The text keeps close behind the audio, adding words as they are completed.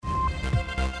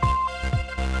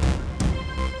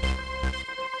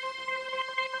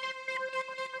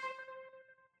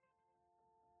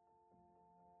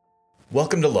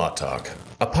Welcome to Law Talk,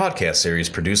 a podcast series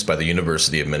produced by the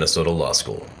University of Minnesota Law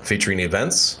School, featuring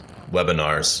events,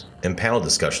 webinars, and panel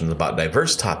discussions about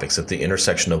diverse topics at the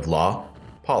intersection of law,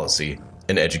 policy,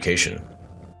 and education.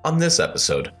 On this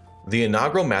episode, the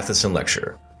inaugural Matheson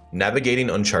Lecture, Navigating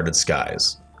Uncharted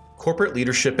Skies, Corporate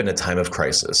Leadership in a Time of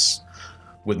Crisis,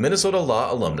 with Minnesota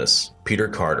Law alumnus Peter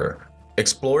Carter,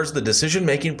 explores the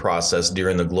decision-making process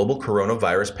during the global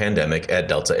coronavirus pandemic at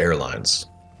Delta Airlines.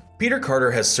 Peter Carter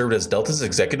has served as Delta's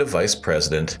Executive Vice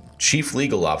President, Chief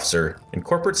Legal Officer, and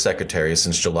Corporate Secretary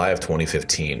since July of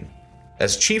 2015.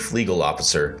 As Chief Legal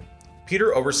Officer,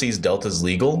 Peter oversees Delta's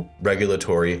legal,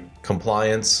 regulatory,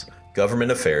 compliance,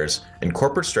 government affairs, and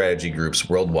corporate strategy groups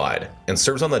worldwide, and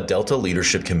serves on the Delta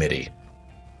Leadership Committee.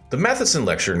 The Matheson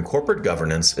Lecture in Corporate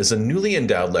Governance is a newly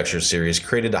endowed lecture series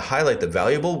created to highlight the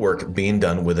valuable work being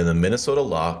done within the Minnesota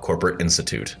Law Corporate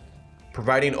Institute.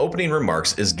 Providing opening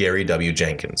remarks is Gary W.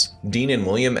 Jenkins, Dean and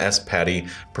William S. Patty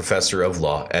Professor of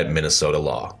Law at Minnesota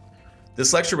Law.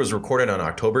 This lecture was recorded on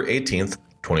October 18th,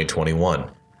 2021.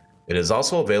 It is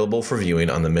also available for viewing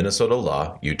on the Minnesota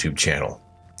Law YouTube channel.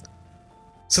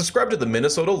 Subscribe to the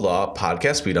Minnesota Law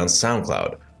podcast feed on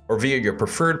SoundCloud or via your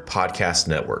preferred podcast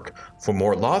network for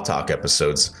more Law Talk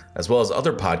episodes, as well as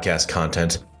other podcast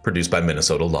content produced by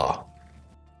Minnesota Law.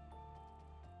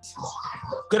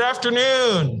 Good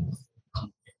afternoon.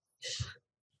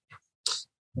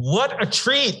 What a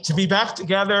treat to be back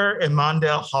together in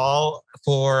Mondale Hall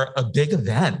for a big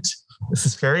event. This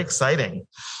is very exciting.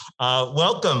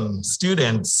 Welcome,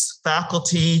 students,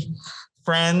 faculty,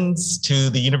 friends, to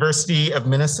the University of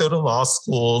Minnesota Law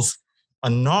School's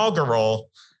inaugural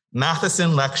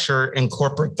Matheson Lecture in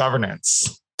Corporate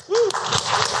Governance. Woo.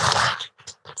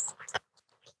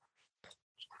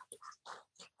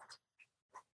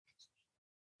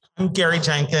 I'm Gary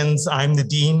Jenkins. I'm the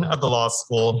Dean of the Law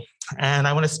School. And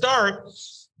I want to start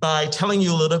by telling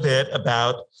you a little bit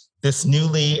about this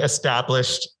newly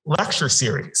established lecture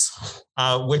series,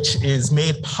 which is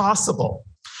made possible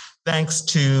thanks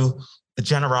to the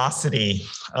generosity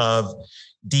of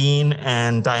Dean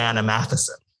and Diana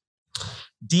Matheson.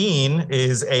 Dean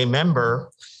is a member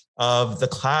of the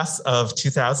class of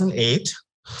 2008,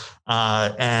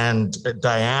 and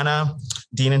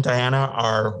Dean and Diana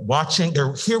are watching.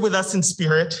 They're here with us in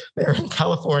spirit. They're in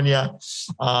California,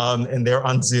 and they're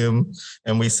on Zoom,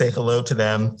 and we say hello to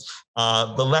them.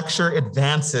 The lecture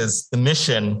advances the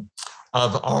mission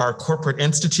of our corporate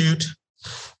institute,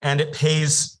 and it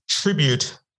pays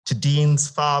tribute to Dean's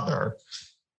father,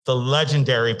 the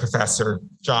legendary Professor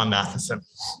John Matheson.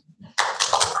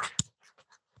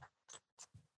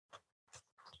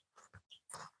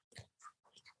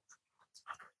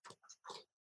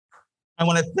 I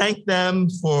want to thank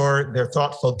them for their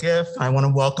thoughtful gift. I want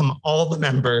to welcome all the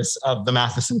members of the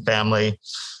Matheson family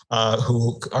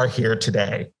who are here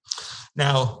today.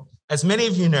 Now, as many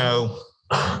of you know,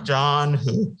 John,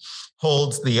 who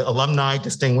holds the Alumni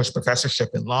Distinguished Professorship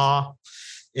in Law,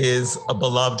 is a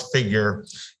beloved figure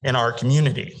in our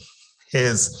community.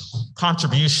 His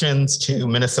contributions to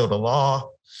Minnesota law,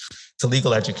 to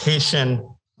legal education,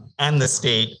 and the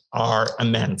state are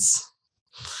immense.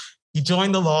 He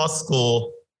joined the law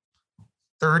school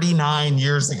 39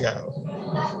 years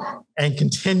ago and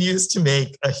continues to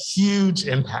make a huge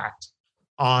impact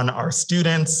on our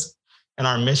students and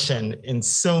our mission in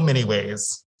so many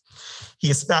ways. He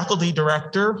is faculty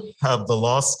director of the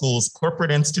law school's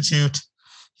Corporate Institute.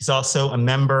 He's also a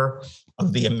member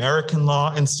of the American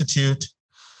Law Institute.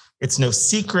 It's no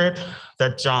secret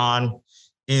that John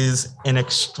is an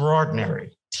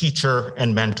extraordinary teacher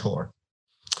and mentor.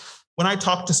 When I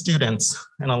talk to students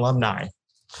and alumni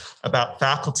about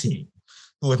faculty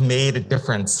who have made a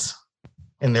difference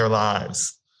in their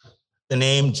lives, the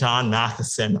name John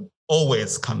Matheson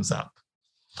always comes up.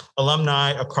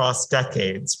 Alumni across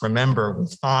decades remember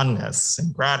with fondness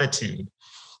and gratitude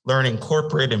learning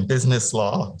corporate and business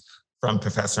law from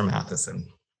Professor Matheson.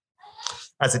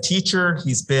 As a teacher,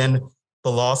 he's been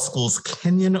the law school's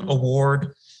Kenyon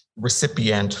Award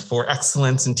recipient for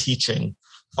excellence in teaching,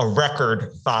 a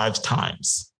record 5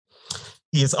 times.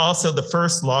 He is also the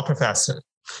first law professor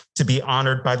to be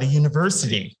honored by the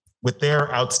university with their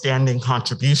outstanding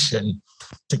contribution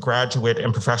to Graduate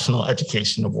and Professional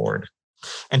Education Award.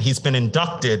 And he's been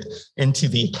inducted into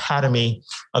the Academy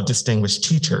of Distinguished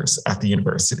Teachers at the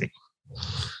university.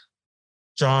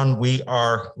 John, we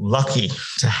are lucky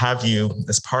to have you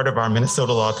as part of our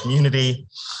Minnesota law community.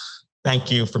 Thank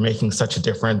you for making such a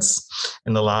difference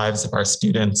in the lives of our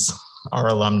students, our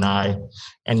alumni,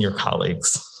 and your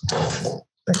colleagues.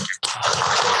 Thank you.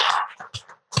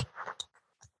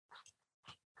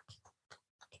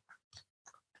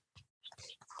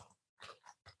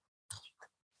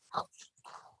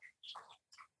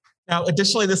 Now,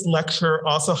 additionally, this lecture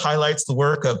also highlights the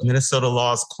work of Minnesota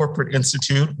Law's Corporate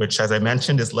Institute, which, as I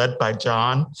mentioned, is led by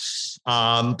John,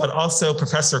 but also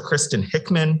Professor Kristen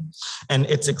Hickman and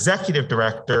its executive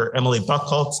director, Emily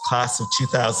Buchholz, class of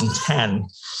 2010.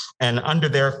 And under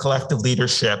their collective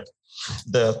leadership,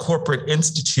 the Corporate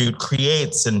Institute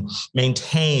creates and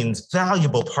maintains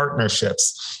valuable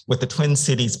partnerships with the Twin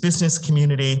Cities business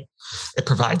community. It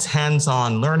provides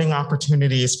hands-on learning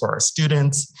opportunities for our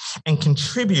students and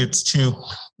contributes to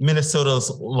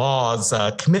Minnesota's law's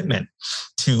commitment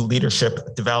to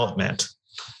leadership development.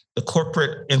 The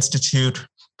Corporate Institute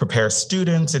prepares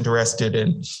students interested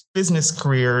in business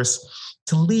careers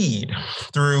to lead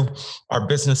through our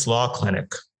business law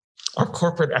clinic, our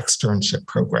corporate externship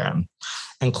program,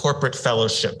 and corporate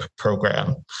fellowship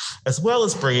program, as well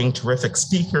as bringing terrific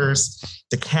speakers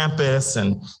to campus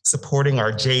and supporting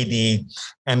our JD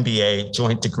MBA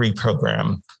joint degree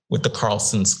program with the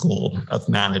Carlson School of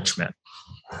Management.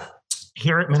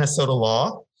 Here at Minnesota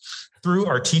Law, through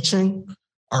our teaching,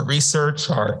 our research,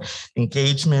 our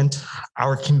engagement,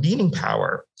 our convening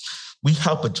power, we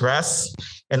help address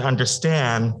and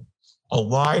understand a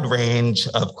wide range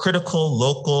of critical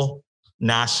local,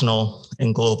 national,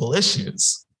 and global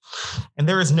issues. And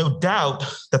there is no doubt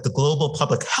that the global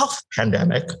public health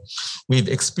pandemic we've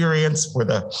experienced for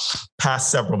the past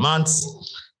several months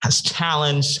has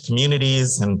challenged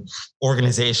communities and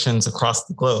organizations across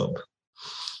the globe.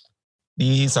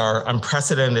 These are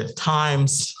unprecedented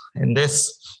times, and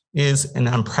this is an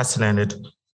unprecedented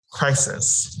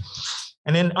crisis.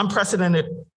 And in unprecedented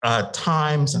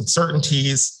times,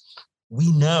 uncertainties, we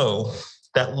know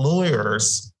that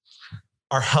lawyers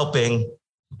are helping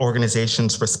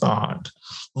organizations respond.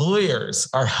 Lawyers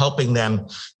are helping them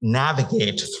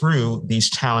navigate through these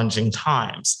challenging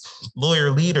times.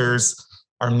 Lawyer leaders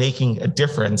are making a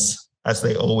difference, as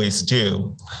they always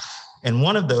do. And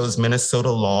one of those Minnesota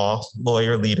Law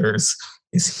lawyer leaders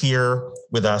is here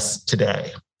with us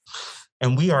today.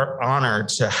 And we are honored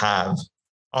to have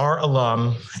our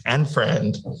alum and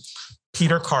friend,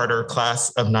 Peter Carter,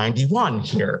 class of 91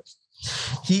 here.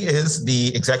 He is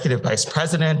the Executive Vice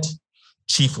President,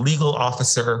 Chief Legal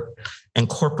Officer, and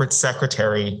Corporate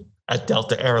Secretary at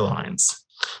Delta Airlines.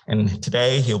 And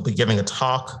today he'll be giving a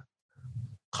talk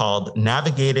called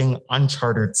Navigating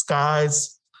Uncharted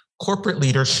Skies, Corporate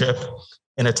Leadership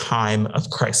in a Time of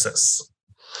Crisis.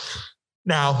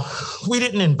 Now, we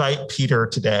didn't invite Peter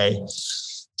today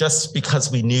just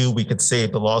because we knew we could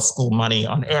save the law school money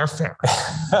on airfare.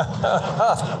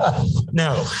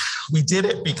 No, we did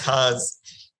it because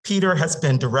Peter has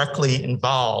been directly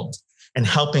involved in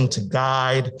helping to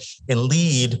guide and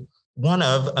lead one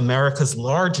of America's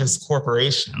largest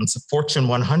corporations, a Fortune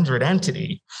 100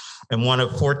 entity, and one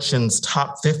of Fortune's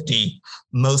top 50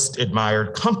 most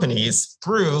admired companies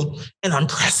through an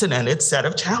unprecedented set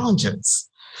of challenges.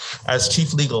 As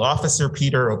Chief Legal Officer,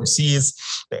 Peter oversees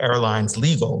the airline's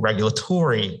legal,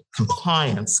 regulatory,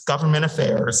 compliance, government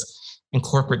affairs, and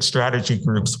corporate strategy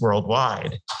groups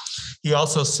worldwide. He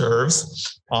also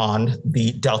serves on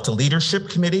the Delta Leadership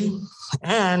Committee,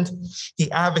 and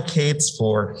he advocates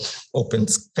for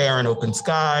fair and open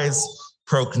skies,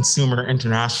 pro-consumer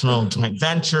international joint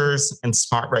ventures, and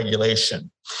smart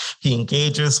regulation. He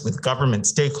engages with government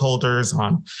stakeholders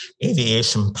on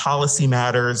aviation policy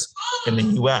matters in the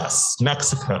US,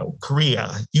 Mexico,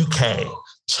 Korea, UK,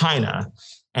 China,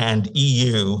 and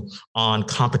EU on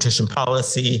competition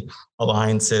policy,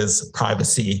 alliances,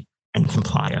 privacy, and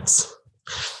compliance.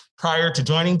 Prior to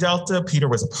joining Delta, Peter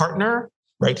was a partner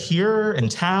right here in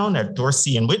town at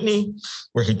Dorsey and Whitney,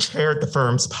 where he chaired the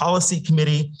firm's policy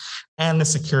committee and the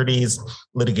Securities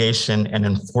Litigation and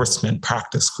Enforcement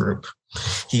Practice Group.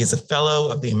 He is a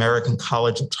fellow of the American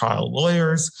College of Trial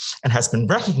Lawyers and has been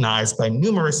recognized by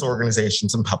numerous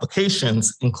organizations and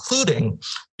publications, including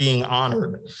being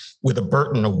honored with a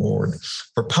Burton Award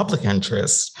for public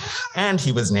interest. And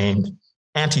he was named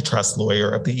Antitrust Lawyer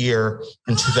of the Year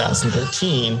in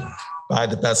 2013 by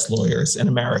the Best Lawyers in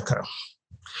America.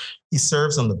 He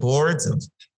serves on the boards of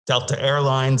Delta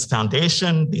Airlines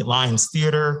Foundation, the Alliance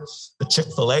Theater, the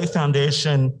Chick-fil-A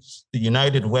Foundation, the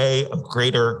United Way of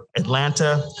Greater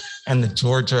Atlanta, and the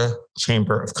Georgia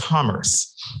Chamber of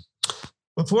Commerce.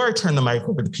 Before I turn the mic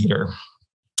over to Peter,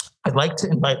 I'd like to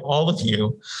invite all of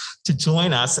you to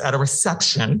join us at a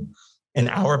reception in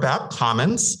Auerbach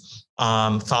Commons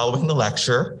following the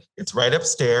lecture. It's right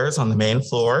upstairs on the main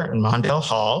floor in Mondale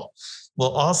Hall.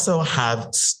 We'll also have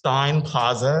Stein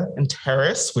Plaza and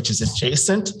Terrace, which is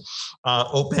adjacent,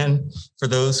 open for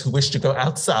those who wish to go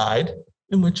outside,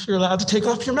 in which you're allowed to take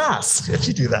off your mask if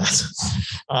you do that.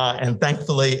 And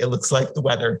thankfully, it looks like the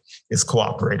weather is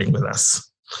cooperating with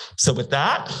us. So with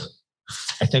that,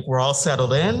 I think we're all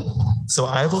settled in. So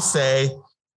I will say,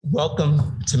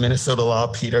 welcome to Minnesota Law,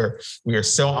 Peter. We are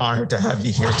so honored to have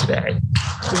you here today.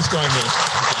 Please join me.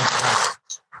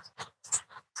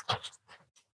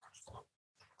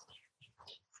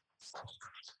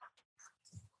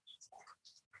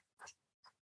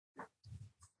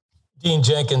 Dean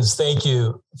Jenkins, thank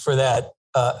you for that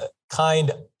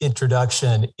kind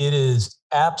introduction. It is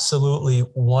absolutely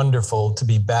wonderful to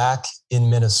be back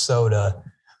in Minnesota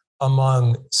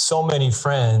among so many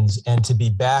friends and to be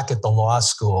back at the law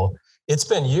school. It's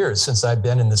been years since I've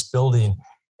been in this building,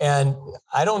 and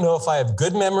I don't know if I have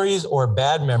good memories or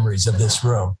bad memories of this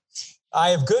room. I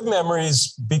have good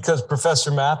memories because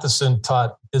Professor Matheson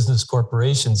taught business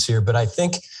corporations here, but I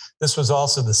think this was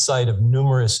also the site of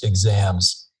numerous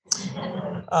exams.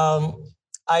 I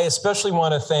especially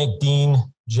want to thank Dean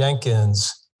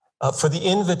Jenkins for the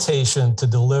invitation to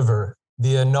deliver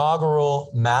the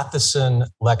inaugural Matheson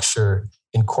Lecture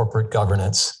in Corporate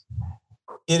Governance.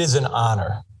 It is an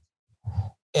honor.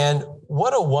 And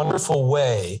what a wonderful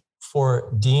way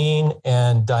for Dean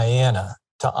and Diana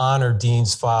to honor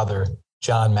Dean's father,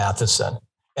 John Matheson.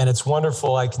 And it's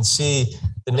wonderful. I can see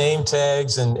the name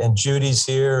tags and Judy's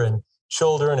here and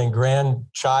children and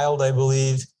grandchild, I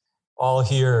believe, all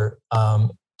here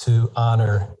to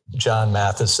honor John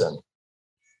Matheson.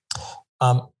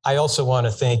 I also want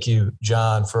to thank you,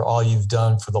 John, for all you've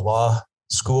done for the law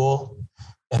school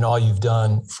and all you've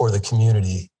done for the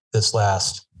community this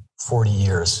last 40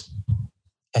 years.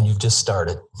 And you've just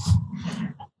started.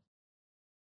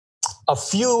 A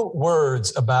few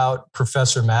words about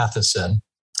Professor Matheson.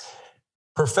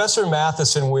 Professor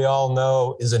Matheson, we all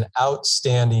know, is an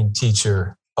outstanding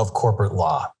teacher of corporate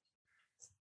law.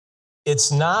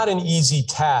 It's not an easy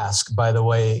task, by the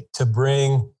way, to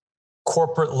bring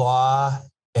corporate law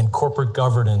and corporate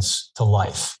governance to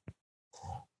life.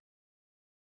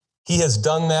 He has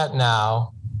done that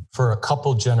now for a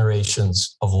couple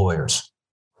generations of lawyers.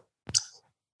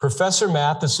 Professor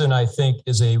Matheson, I think,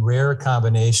 is a rare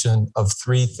combination of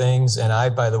three things, and I,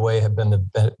 by the way, have been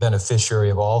the beneficiary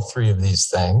of all three of these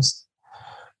things.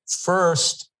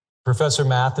 First, Professor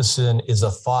Matheson is a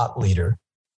thought leader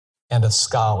and a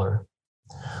scholar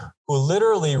who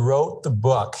literally wrote the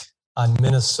book on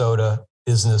Minnesota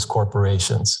business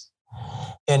corporations.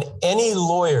 And any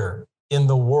lawyer in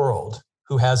the world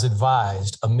who has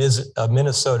advised a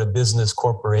Minnesota business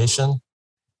corporation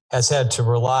has had to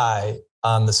rely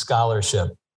on the scholarship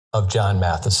of John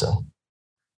Matheson.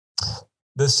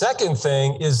 The second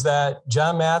thing is that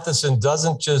John Matheson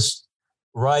doesn't just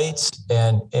write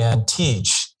and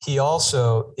teach. He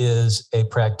also is a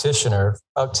practitioner.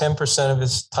 About 10% of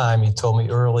his time, he told me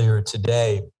earlier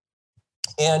today.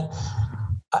 And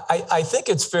I think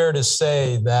it's fair to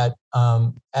say that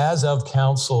as of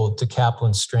counsel to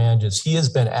Kaplan Stranges, he has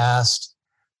been asked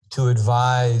to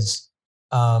advise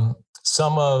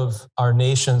some of our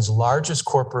nation's largest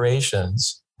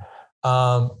corporations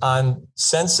on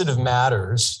sensitive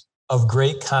matters of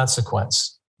great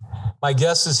consequence. My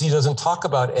guess is he doesn't talk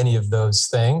about any of those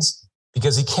things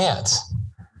because he can't.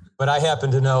 But I happen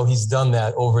to know he's done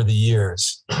that over the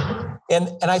years. And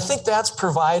I think that's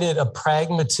provided a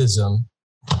pragmatism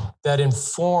that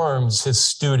informs his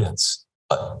students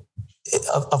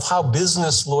of how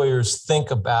business lawyers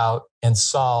think about and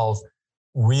solve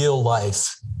real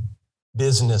life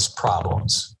business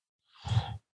problems.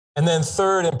 And then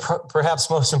third, and perhaps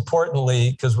most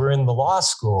importantly, because we're in the law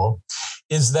school,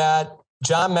 is that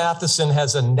John Matheson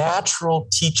has a natural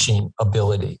teaching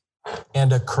ability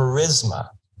and a charisma.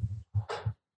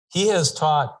 He has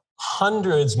taught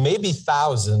hundreds, maybe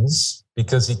thousands,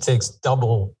 because he takes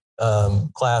double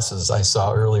classes I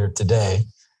saw earlier today,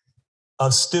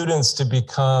 of students to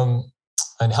become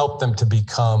and help them to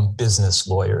become business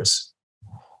lawyers.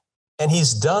 And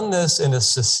he's done this in a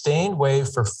sustained way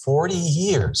for 40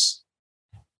 years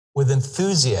with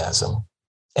enthusiasm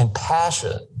and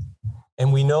passion.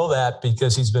 And we know that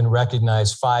because he's been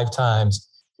recognized 5 times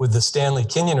with the Stanley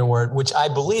Kenyon Award, which I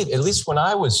believe, at least when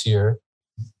I was here,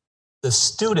 the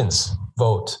students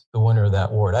vote the winner of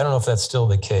that award. I don't know if that's still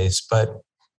the case, but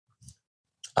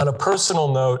on a personal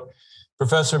note,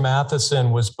 Professor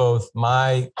Matheson was both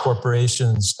my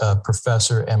corporation's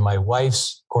professor and my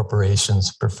wife's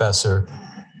corporation's professor.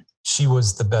 She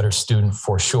was the better student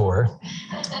for sure.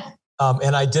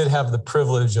 And I did have the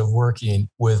privilege of working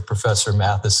with Professor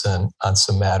Matheson on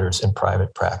some matters in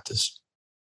private practice.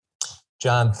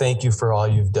 John, thank you for all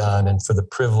you've done and for the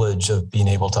privilege of being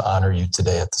able to honor you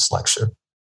today at this lecture.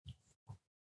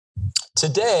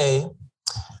 Today,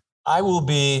 I will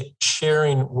be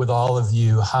sharing with all of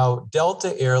you how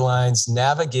Delta Airlines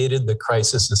navigated the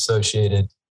crisis associated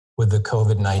with the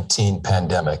COVID-19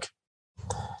 pandemic.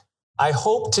 I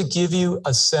hope to give you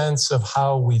a sense of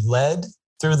how we led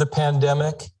through the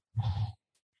pandemic,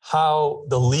 how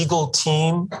the legal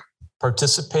team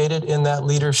participated in that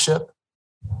leadership,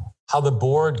 how the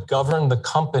board governed the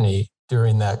company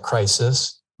during that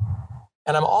crisis.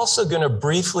 And I'm also going to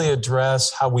briefly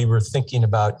address how we were thinking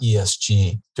about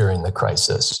ESG during the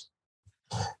crisis.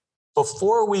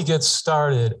 Before we get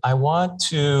started, I want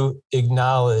to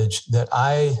acknowledge that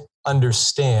I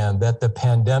understand that the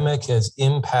pandemic has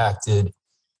impacted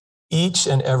each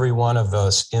and every one of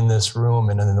us in this room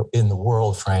and in the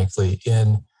world, frankly,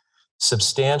 in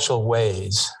substantial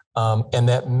ways, and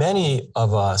that many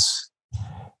of us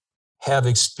have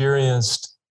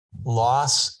experienced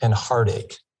loss and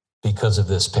heartache because of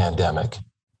this pandemic.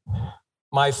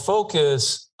 My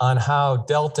focus on how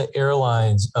Delta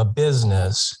Airlines, a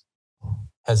business,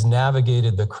 has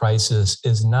navigated the crisis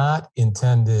is not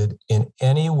intended in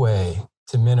any way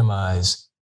to minimize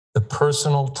the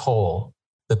personal toll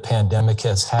the pandemic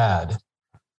has had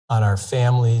on our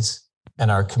families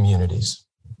and our communities.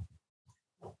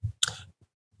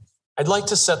 I'd like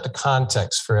to set the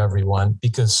context for everyone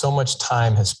because so much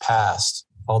time has passed.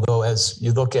 Although as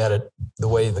you look at it, the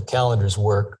way the calendars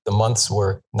work, the months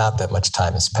work, not that much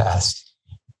time has passed.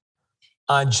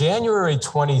 On January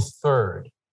 23rd,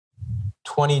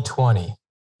 2020,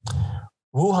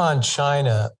 Wuhan,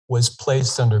 China was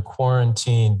placed under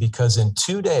quarantine because in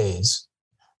 2 days,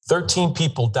 13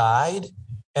 people died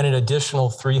and an additional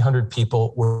 300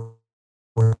 people were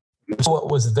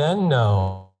what was then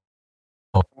known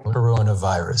as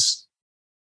coronavirus.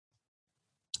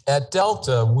 At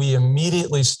Delta, we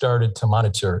immediately started to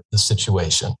monitor the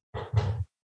situation.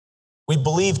 We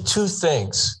believed two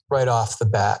things right off the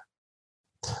bat.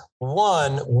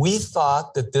 One, we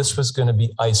thought that this was going to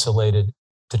be isolated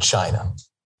to China.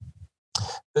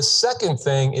 The second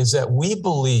thing is that we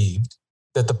believed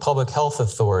that the public health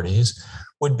authorities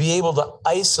would be able to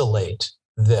isolate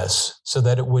this so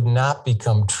that it would not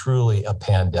become truly a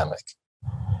pandemic,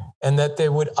 and that they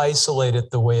would isolate it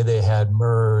the way they had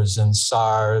MERS and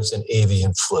SARS and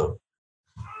avian flu.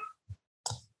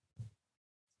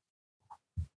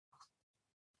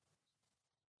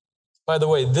 By the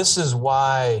way, this is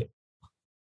why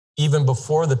even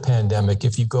before the pandemic,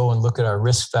 if you go and look at our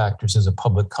risk factors as a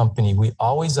public company, we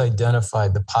always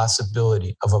identified the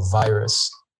possibility of a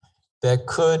virus that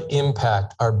could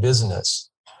impact our business.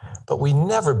 But we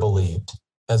never believed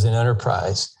as an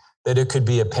enterprise that it could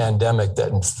be a pandemic that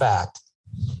in fact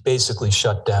basically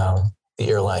shut down the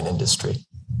airline industry.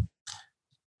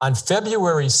 On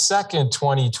February 2nd,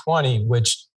 2020,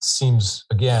 which seems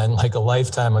again like a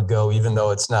lifetime ago, even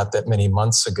though it's not that many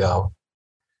months ago,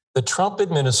 the Trump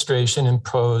administration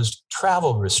imposed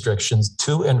travel restrictions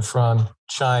to and from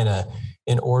China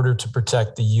in order to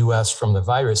protect the US from the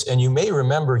virus. And you may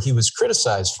remember he was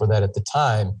criticized for that at the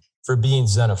time for being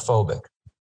xenophobic.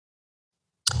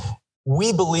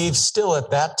 We believed still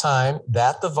at that time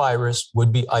that the virus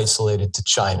would be isolated to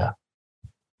China.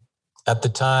 At the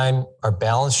time, our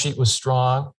balance sheet was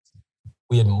strong.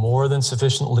 We had more than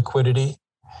sufficient liquidity.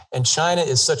 And China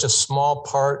is such a small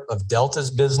part of Delta's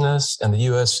business and the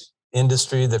US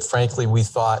industry that frankly, we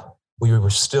thought we were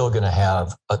still going to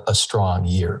have a strong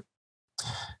year.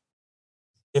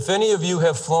 If any of you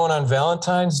have flown on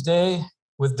Valentine's Day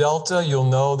with Delta, you'll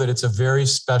know that it's a very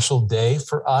special day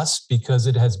for us because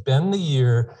it has been the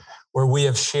year where we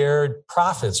have shared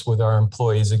profits with our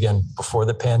employees again before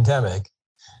the pandemic.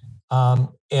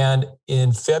 And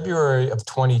in February of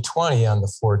 2020, on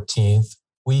the 14th,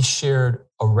 we shared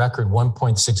a record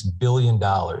 $1.6 billion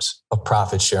of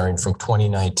profit sharing from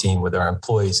 2019 with our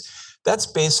employees. That's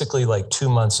basically like 2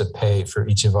 months of pay for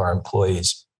each of our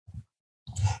employees.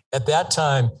 At that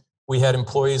time, we had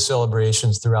employee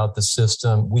celebrations throughout the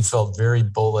system. We felt very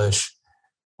bullish.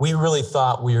 We really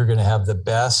thought we were going to have the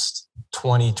best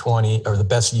 2020 or the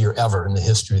best year ever in the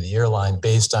history of the airline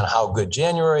based on how good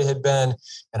January had been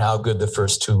and how good the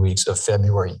first 2 weeks of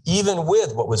February. Even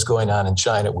with what was going on in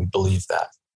China, we believed that.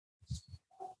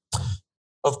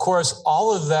 Of course,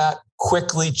 all of that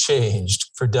quickly changed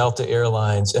for Delta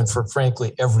Airlines and for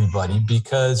frankly everybody,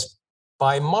 because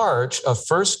by March, a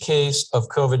first case of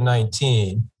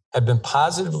COVID-19 had been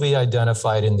positively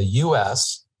identified in the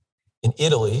US, in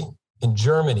Italy, in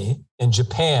Germany, in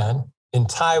Japan, in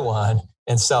Taiwan,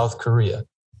 and South Korea.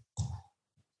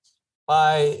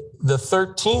 By the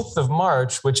 13th of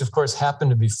March, which of course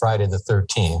happened to be Friday the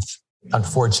 13th,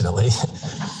 unfortunately,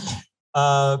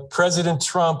 President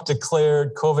Trump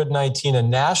declared COVID-19 a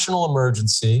national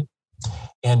emergency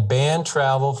and banned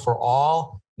travel for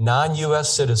all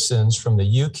non-US citizens from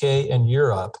the UK and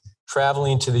Europe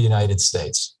traveling to the United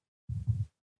States.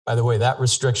 By the way, that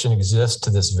restriction exists to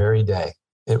this very day.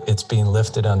 It's being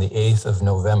lifted on the 8th of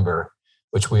November,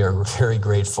 which we are very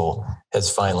grateful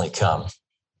has finally come.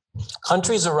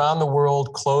 Countries around the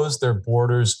world closed their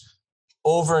borders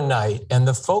overnight, and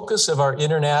the focus of our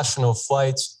international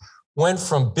flights went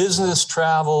from business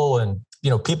travel and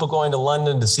people going to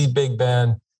London to see Big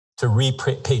Ben to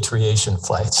repatriation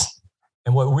flights.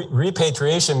 And what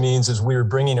repatriation means is we were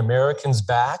bringing Americans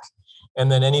back,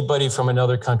 and then anybody from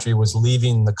another country was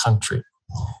leaving the country.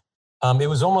 It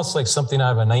was almost like something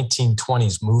out of a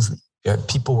 1920s movie.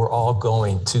 People were all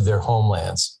going to their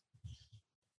homelands.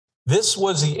 This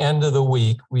was the end of the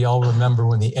week. We all remember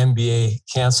when the NBA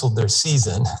canceled their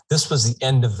season. This was the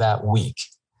end of that week.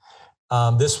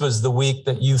 This was the week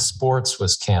that youth sports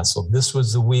was canceled. This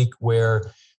was the week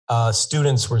where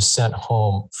students were sent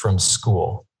home from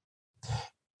school.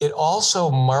 It also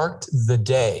marked the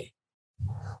day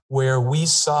where we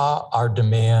saw our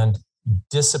demand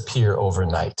disappear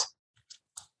overnight.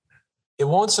 It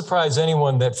won't surprise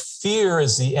anyone that fear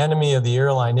is the enemy of the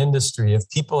airline industry. If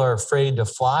people are afraid to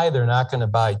fly, they're not going to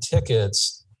buy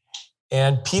tickets.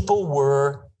 And people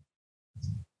were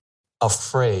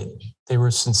afraid. They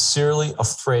were sincerely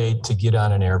afraid to get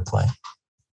on an airplane.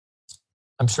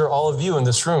 I'm sure all of you in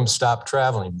this room stopped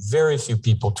traveling. Very few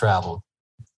people traveled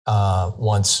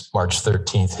once March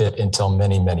 13th hit until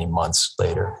many, many months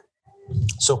later.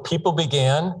 So people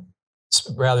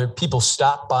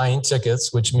stopped buying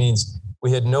tickets, which means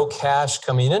we had no cash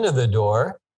coming into the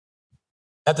door.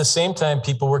 At the same time,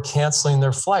 people were canceling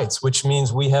their flights, which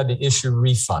means we had to issue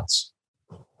refunds.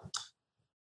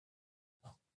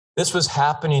 This was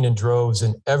happening in droves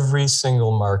in every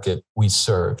single market we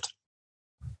served.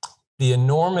 The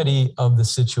enormity of the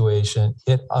situation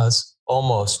hit us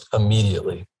almost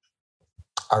immediately.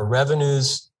 Our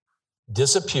revenues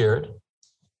disappeared.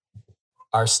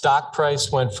 Our stock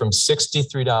price went from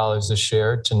 $63 a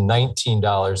share to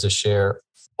 $19 a share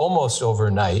almost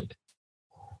overnight.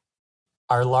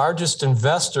 Our largest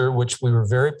investor, which we were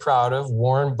very proud of,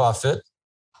 Warren Buffett,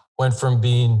 went from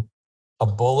being a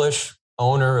bullish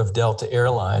owner of Delta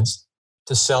Airlines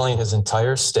to selling his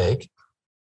entire stake.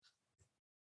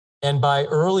 And by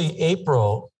early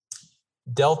April,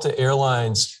 Delta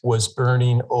Airlines was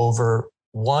burning over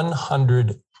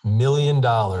 $100 million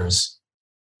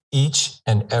each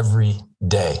and every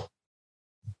day.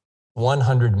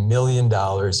 $100 million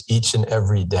each and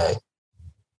every day.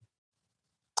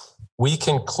 We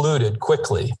concluded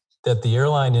quickly that the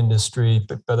airline industry,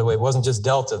 but by the way, it wasn't just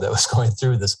Delta that was going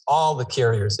through this. All the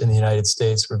carriers in the United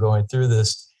States were going through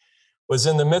this, was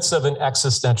in the midst of an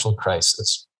existential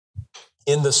crisis.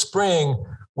 In the spring,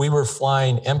 we were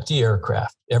flying empty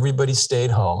aircraft. Everybody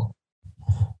stayed home.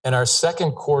 And our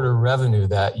second quarter revenue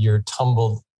that year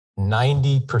tumbled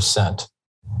 90%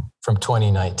 from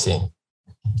 2019.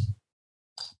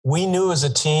 We knew as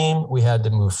a team we had to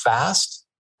move fast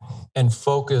and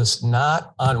focus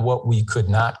not on what we could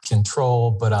not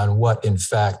control, but on what, in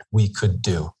fact, we could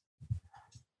do.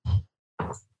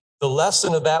 The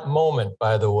lesson of that moment,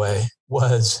 by the way,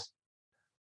 was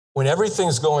when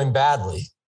everything's going badly,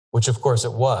 which of course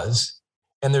it was,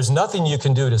 and there's nothing you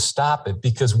can do to stop it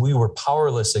because we were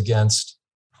powerless against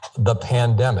the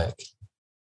pandemic,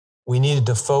 we needed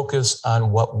to focus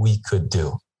on what we could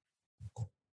do.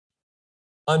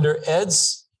 Under Ed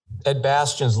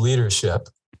Bastian's leadership,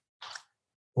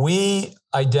 we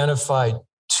identified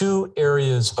two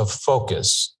areas of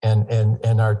focus, and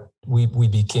we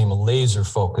became laser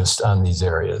focused on these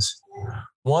areas.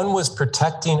 One was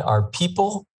protecting our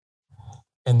people,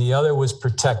 and the other was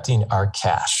protecting our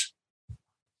cash.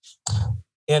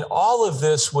 And all of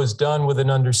this was done with an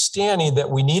understanding that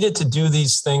we needed to do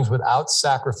these things without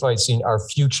sacrificing our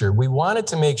future. We wanted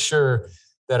to make sure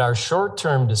that our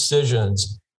short-term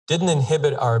decisions didn't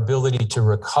inhibit our ability to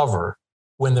recover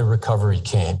when the recovery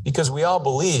came. Because we all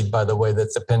believed, by the way,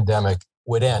 that the pandemic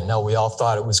would end. Now, we all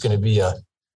thought it was going to be a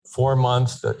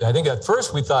 4-month, I think at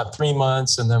first we thought 3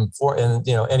 months and then 4, and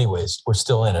anyways, we're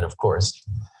still in it, of course.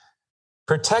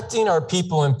 Protecting our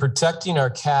people and protecting our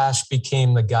cash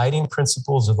became the guiding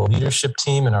principles of the leadership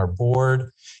team and our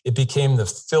board. It became the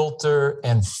filter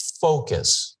and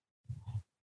focus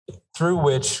through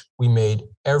which we made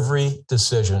every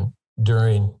decision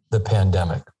during the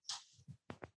pandemic.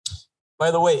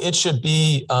 By the way, it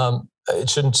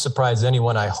shouldn't surprise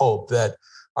anyone, I hope, that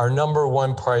our number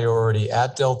one priority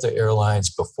at Delta Airlines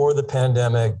before the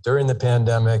pandemic, during the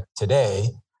pandemic,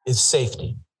 today is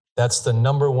safety. That's the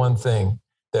number one thing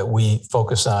that we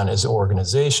focus on as an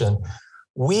organization.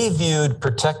 We viewed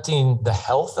protecting the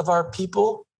health of our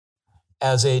people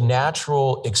as a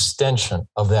natural extension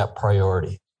of that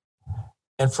priority.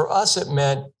 And for us, it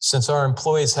meant since our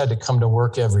employees had to come to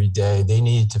work every day, they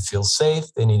needed to feel safe,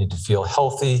 they needed to feel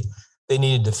healthy, they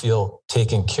needed to feel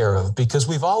taken care of, because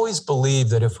we've always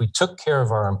believed that if we took care of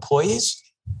our employees,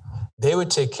 they would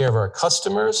take care of our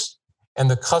customers, and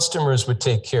the customers would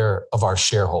take care of our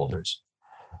shareholders.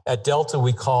 At Delta,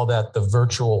 we call that the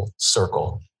virtual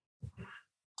circle.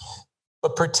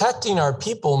 But protecting our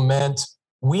people meant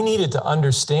we needed to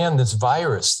understand this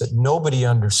virus that nobody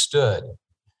understood.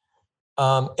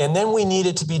 And then we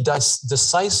needed to be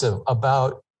decisive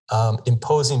about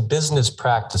imposing business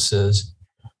practices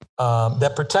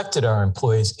that protected our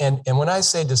employees. And when I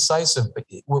say decisive,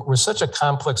 we're such a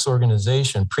complex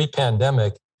organization.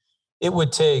 Pre-pandemic, it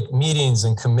would take meetings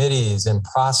and committees and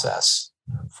process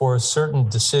for a certain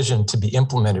decision to be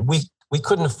implemented. We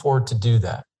couldn't afford to do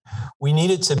that. We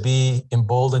needed to be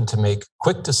emboldened to make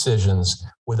quick decisions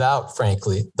without,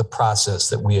 frankly, the process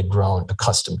that we had grown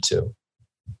accustomed to.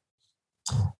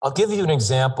 I'll give you an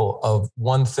example of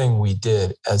one thing we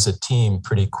did as a team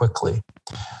pretty quickly.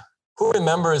 Who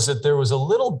remembers that there was a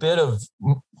little bit of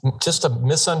just a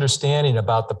misunderstanding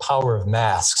about the power of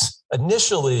masks?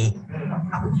 Initially,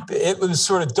 it was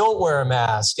sort of don't wear a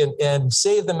mask and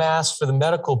save the mask for the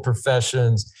medical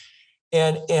professions.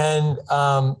 And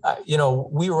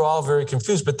we were all very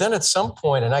confused. But then at some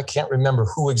point, and I can't remember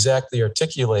who exactly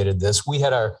articulated this, we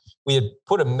had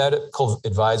put a medical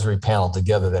advisory panel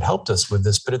together that helped us with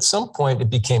this. But at some point, it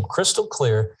became crystal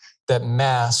clear that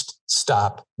masks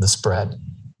stop the spread.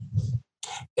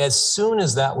 As soon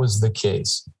as that was the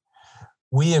case,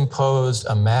 we imposed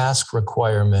a mask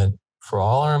requirement for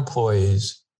all our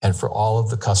employees and for all of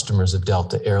the customers of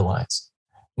Delta Airlines.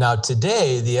 Now,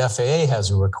 today, the FAA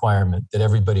has a requirement that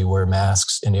everybody wear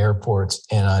masks in airports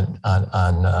and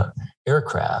on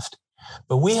aircraft.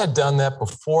 But we had done that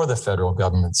before the federal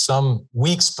government, some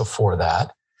weeks before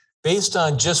that, based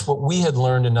on just what we had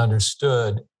learned and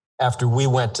understood after we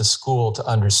went to school to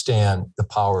understand the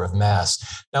power of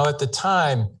masks. Now, at the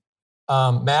time,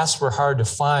 masks were hard to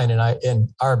find, and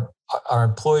our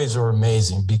employees were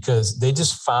amazing because they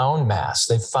just found masks.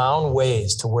 They found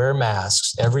ways to wear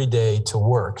masks every day to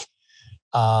work.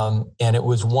 And it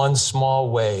was one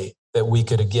small way that we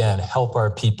could, again, help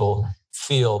our people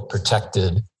feel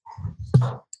protected.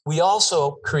 We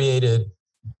also created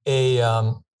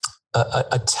a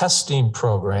testing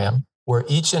program where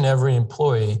each and every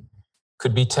employee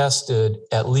could be tested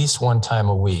at least one time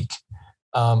a week.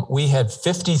 We had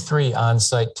 53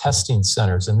 on-site testing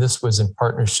centers, and this was in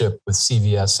partnership with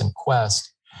CVS and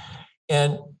Quest.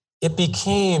 And it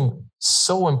became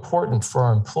so important for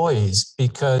our employees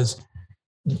because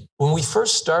when we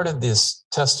first started this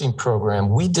testing program,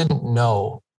 we didn't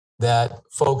know that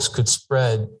folks could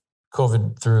spread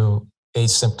COVID through being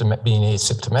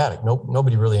asymptomatic.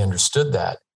 Nobody really understood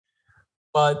that.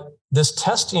 But this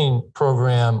testing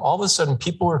program, all of a sudden,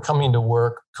 people were coming to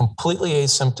work completely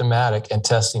asymptomatic and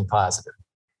testing positive.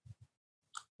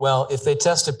 Well, if they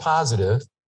tested positive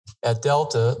at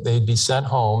Delta, they'd be sent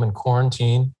home and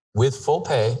quarantined with full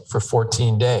pay for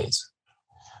 14 days.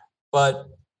 But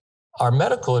our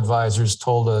medical advisors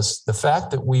told us the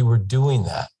fact that we were doing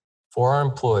that for our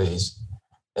employees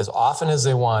as often as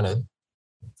they wanted,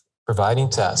 providing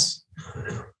tests,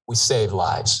 we saved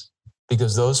lives.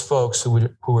 Because those folks who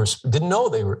didn't know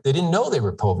they were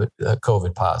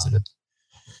COVID positive.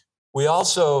 We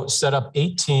also set up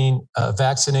 18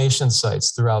 vaccination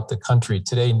sites throughout the country.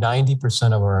 Today,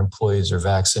 90% of our employees are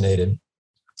vaccinated.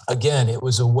 Again, it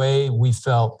was a way we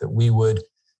felt that we would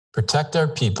protect our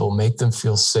people, make them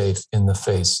feel safe in the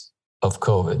face of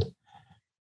COVID.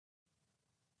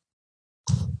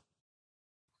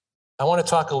 I want to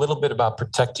talk a little bit about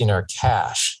protecting our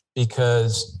cash,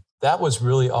 because that was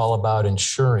really all about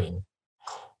ensuring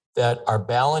that our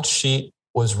balance sheet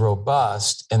was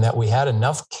robust and that we had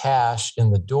enough cash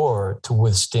in the door to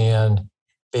withstand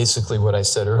basically what I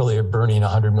said earlier, burning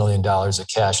 $100 million of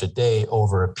cash a day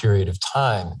over a period of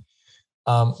time.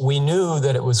 We knew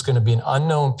that it was going to be an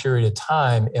unknown period of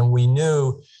time, and we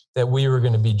knew that we were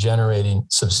going to be generating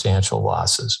substantial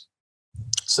losses.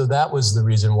 So that was the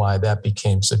reason why that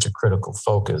became such a critical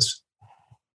focus.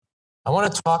 I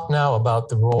want to talk now about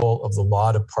the role of the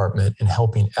law department in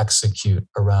helping execute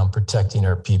around protecting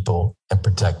our people and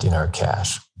protecting our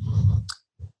cash.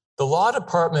 The law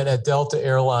department at Delta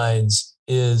Airlines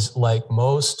is like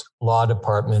most law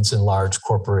departments in large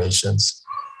corporations.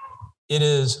 It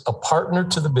is a partner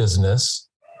to the business.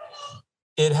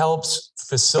 It helps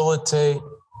facilitate,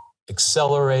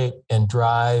 accelerate, and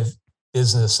drive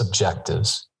business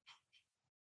objectives.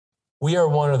 We are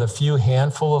one of the few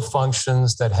handful of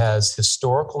functions that has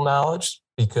historical knowledge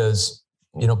because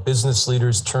business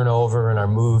leaders turn over and are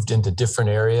moved into different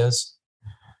areas.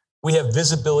 We have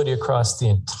visibility across the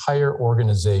entire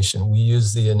organization. We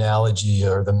use the analogy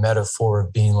or the metaphor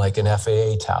of being like an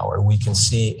FAA tower. We can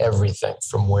see everything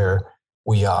from where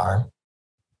we are.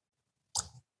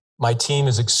 My team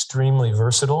is extremely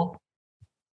versatile,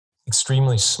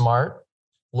 extremely smart.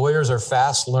 Lawyers are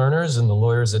fast learners, and the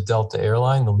lawyers at Delta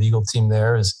Airline, the legal team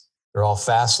there, they're all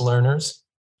fast learners.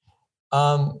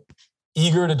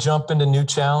 Eager to jump into new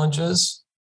challenges.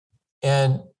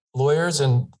 And lawyers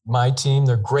and my team,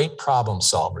 they're great problem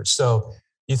solvers. So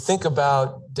you think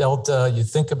about Delta, you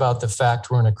think about the fact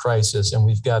we're in a crisis, and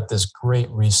we've got this great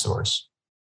resource,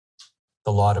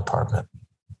 the law department.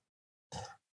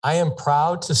 I am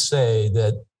proud to say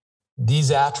that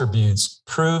these attributes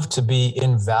proved to be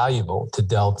invaluable to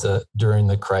Delta during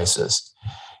the crisis.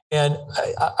 And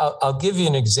I'll give you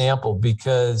an example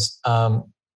because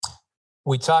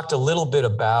we talked a little bit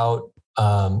about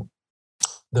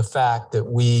the fact that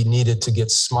we needed to get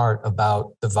smart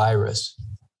about the virus.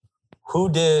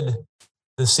 Who did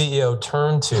the CEO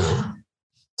turn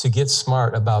to get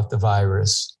smart about the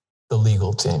virus? The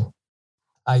legal team.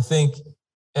 I think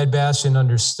Ed Bastian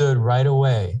understood right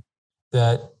away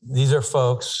that these are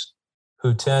folks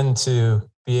who tend to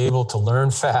be able to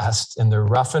learn fast, and they're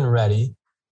rough and ready,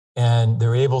 and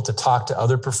they're able to talk to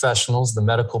other professionals, the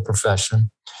medical profession.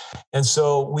 And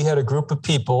so we had a group of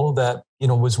people that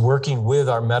was working with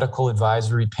our medical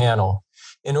advisory panel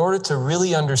in order to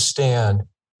really understand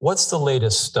what's the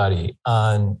latest study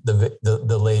on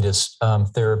the latest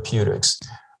therapeutics.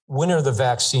 When are the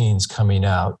vaccines coming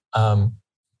out? What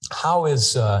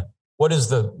does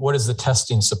the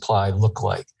testing supply look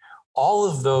like? All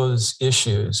of those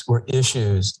issues were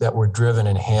issues that were driven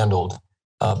and handled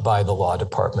by the law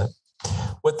department.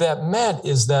 What that meant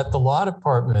is that the law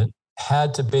department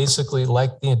had to basically,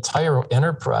 like the entire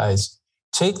enterprise,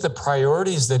 take the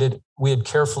priorities that we had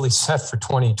carefully set for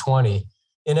 2020,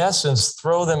 in essence,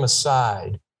 throw them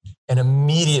aside and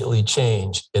immediately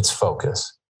change its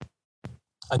focus.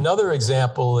 Another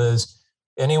example is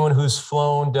anyone who's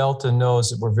flown Delta knows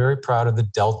that we're very proud of the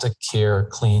Delta Care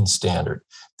Clean Standard.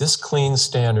 This clean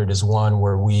standard is one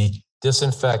where we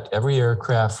disinfect every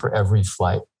aircraft for every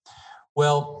flight.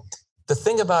 Well, the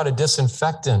thing about a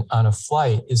disinfectant on a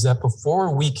flight is that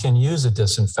before we can use a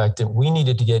disinfectant, we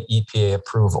needed to get EPA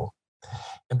approval.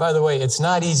 And by the way, it's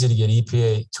not easy to get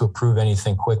EPA to approve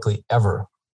anything quickly, ever.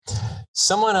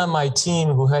 Someone on my team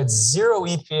who had zero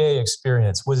EPA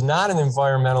experience, was not an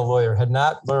environmental lawyer, had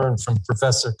not learned from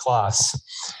Professor Klaas,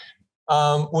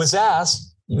 was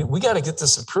asked, we got to get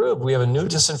this approved. We have a new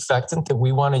disinfectant that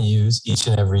we want to use each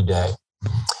and every day.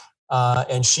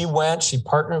 And she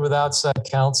partnered with outside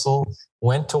counsel,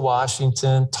 went to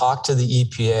Washington, talked to the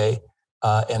EPA,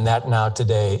 and that now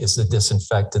today is the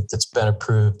disinfectant that's been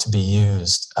approved to be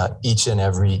used each and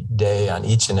every day on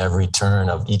each and every turn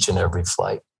of each and every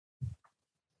flight.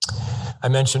 I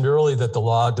mentioned earlier that the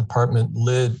law department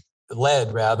led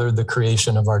the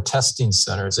creation of our testing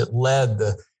centers. It led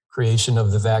the creation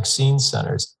of the vaccine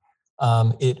centers.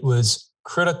 It was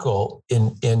critical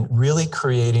in really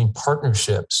creating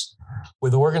partnerships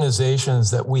with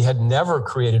organizations that we had never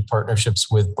created partnerships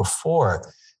with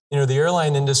before. The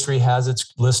airline industry has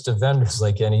its list of vendors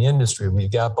like any industry.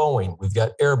 We've got Boeing, we've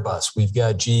got Airbus, we've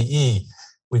got GE,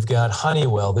 we've got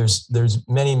Honeywell. There's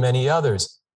many, many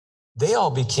others. They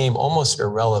all became almost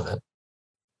irrelevant.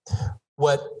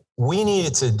 What we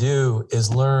needed to do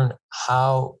is learn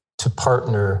how to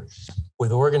partner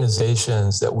with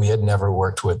organizations that we had never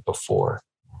worked with before.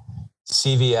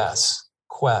 CVS,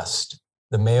 Quest,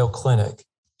 the Mayo Clinic,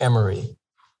 Emory.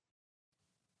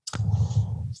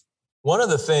 One of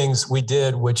the things we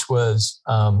did, which was,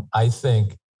 I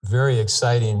think, very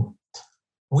exciting,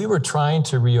 we were trying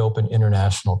to reopen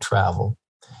international travel.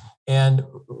 And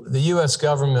the U.S.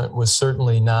 government was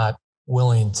certainly not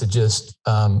willing to just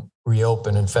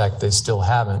reopen. In fact, they still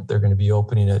haven't. They're going to be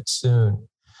opening it soon.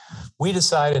 We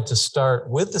decided to start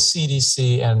with the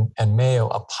CDC and Mayo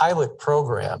a pilot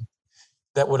program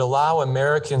that would allow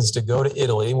Americans to go to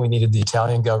Italy. We needed the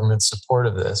Italian government's support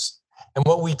of this. And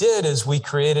what we did is we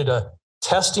created a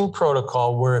testing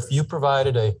protocol where if you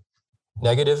provided a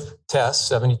negative test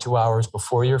 72 hours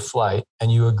before your flight and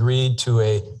you agreed to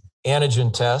a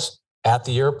antigen test at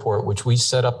the airport, which we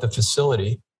set up the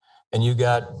facility, and you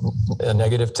got a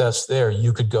negative test there,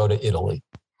 you could go to Italy.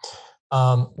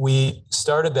 We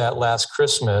started that last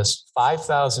Christmas.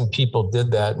 5,000 people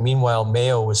did that. Meanwhile,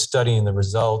 Mayo was studying the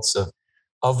results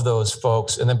of those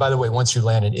folks. And then, by the way, once you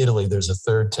land in Italy, there's a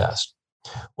third test.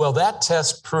 Well, that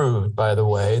test proved, by the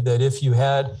way, that if you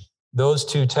had those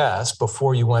two tests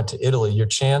before you went to Italy, your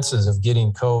chances of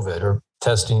getting COVID or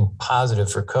testing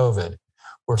positive for COVID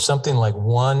were something like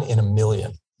 1 in a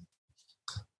million.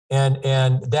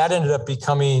 And that ended up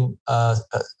becoming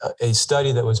a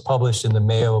study that was published in the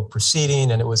Mayo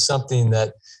Proceeding. And it was something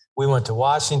that we went to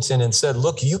Washington and said,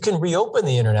 look, you can reopen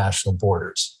the international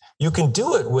borders. You can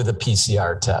do it with a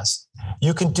PCR test.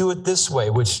 You can do it this way,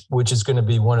 which is going to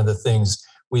be one of the things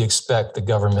we expect the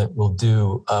government will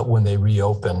do when they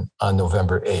reopen on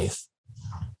November 8th.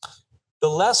 The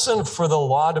lesson for the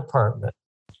law department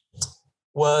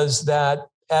was that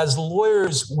as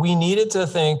lawyers, we needed to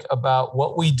think about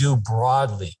what we do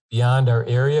broadly beyond our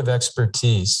area of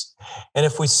expertise. And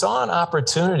if we saw an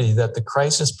opportunity that the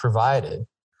crisis provided,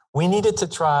 we needed to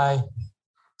try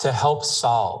to help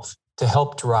solve, to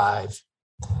help drive.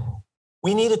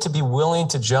 We needed to be willing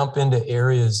to jump into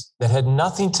areas that had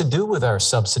nothing to do with our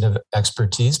substantive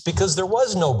expertise because there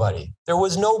was nobody. There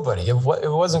was nobody. If it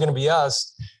wasn't going to be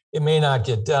us, it may not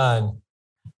get done.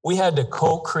 We had to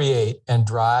co-create and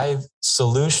drive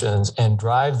solutions and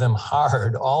drive them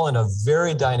hard, all in a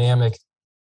very dynamic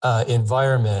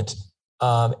environment,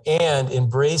 and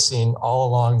embracing all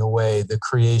along the way the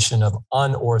creation of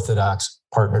unorthodox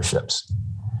partnerships.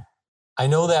 I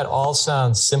know that all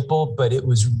sounds simple, but it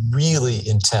was really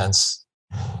intense.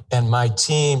 And my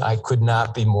team, I could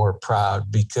not be more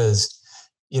proud because,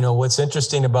 what's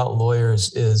interesting about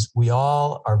lawyers is we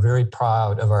all are very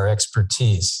proud of our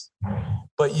expertise.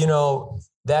 But,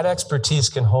 that expertise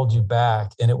can hold you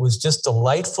back. And it was just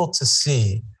delightful to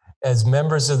see as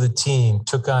members of the team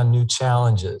took on new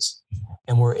challenges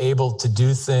and were able to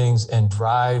do things and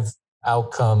drive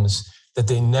outcomes that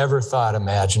they never thought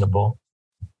imaginable.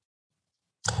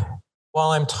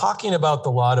 While I'm talking about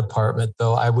the law department,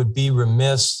 though, I would be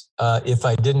remiss if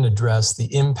I didn't address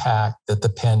the impact that the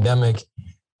pandemic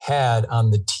had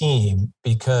on the team,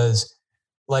 because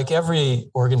like every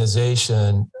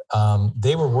organization,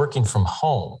 they were working from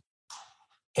home.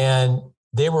 And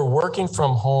they were working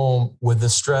from home with the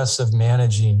stress of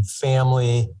managing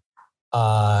family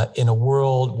in a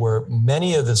world where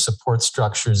many of the support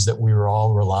structures that we were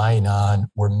all relying on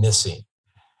were missing.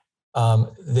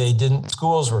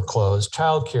 Schools were closed,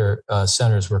 childcare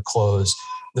centers were closed.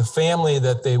 The family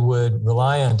that they would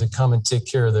rely on to come and take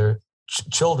care of their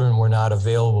children were not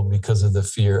available because of the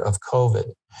fear of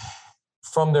COVID.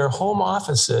 From their home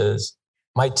offices,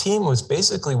 my team was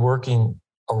basically working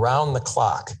around the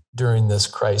clock during this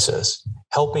crisis,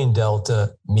 helping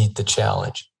Delta meet the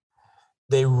challenge.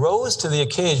 They rose to the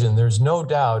occasion, there's no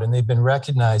doubt, and they've been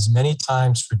recognized many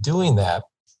times for doing that.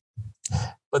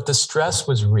 But the stress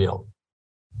was real,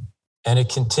 and it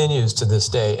continues to this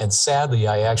day. And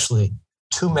sadly,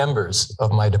 two members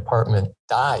of my department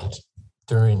died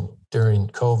during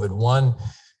COVID. One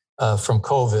from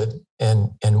COVID,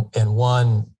 and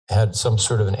one had some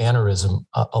sort of an aneurysm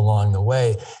along the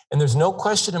way. And there's no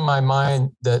question in my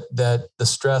mind that the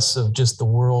stress of just the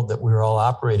world that we were all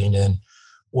operating in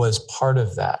was part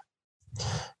of that.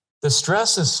 The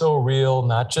stress is so real,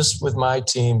 not just with my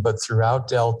team, but throughout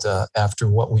Delta after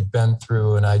what we've been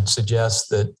through. And I'd suggest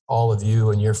that all of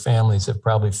you and your families have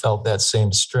probably felt that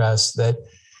same stress, that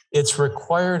it's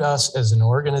required us as an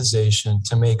organization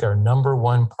to make our number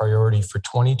one priority for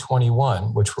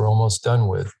 2021, which we're almost done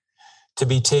with, to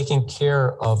be taking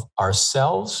care of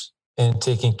ourselves and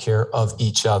taking care of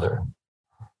each other.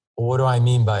 What do I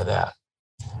mean by that?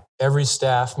 Every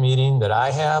staff meeting that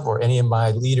I have or any of my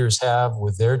leaders have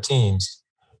with their teams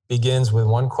begins with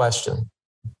one question.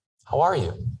 How are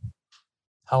you?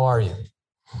 How are you?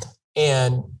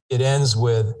 And it ends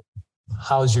with,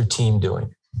 how's your team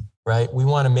doing? Right? We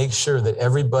want to make sure that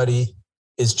everybody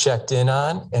is checked in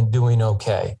on and doing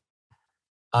okay.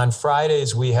 On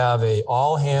Fridays, we have a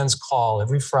all hands call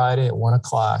every Friday at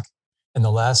 1:00. And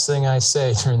the last thing I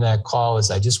say during that call is,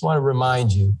 I just want to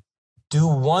remind you, do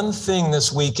one thing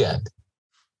this weekend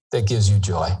that gives you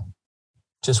joy.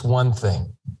 Just one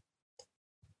thing.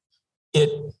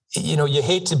 You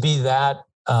hate to be that,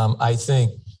 I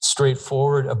think,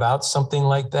 straightforward about something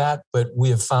like that, but we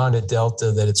have found at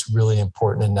Delta that it's really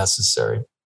important and necessary.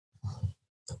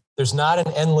 There's not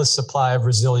an endless supply of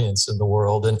resilience in the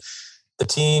world, and the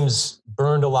teams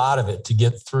burned a lot of it to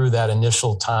get through that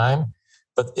initial time.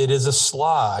 But it is a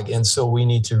slog, and so we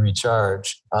need to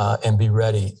recharge and be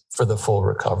ready for the full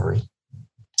recovery.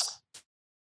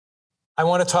 I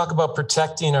want to talk about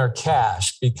protecting our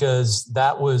cash, because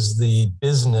that was the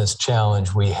business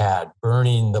challenge we had,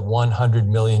 burning the $100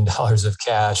 million of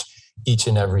cash each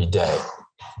and every day.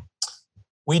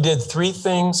 We did three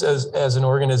things as an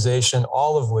organization,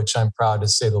 all of which I'm proud to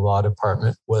say the law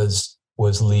department was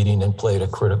leading and played a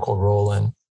critical role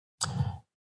in.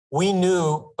 We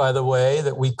knew, by the way,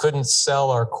 that we couldn't sell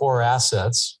our core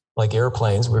assets, like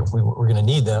airplanes. We're going to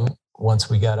need them once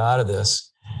we got out of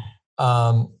this.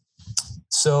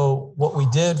 So what we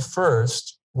did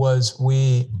first was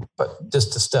but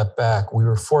just to step back, we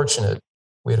were fortunate.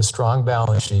 We had a strong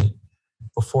balance sheet.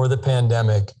 Before the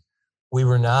pandemic, we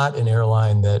were not an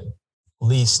airline that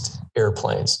leased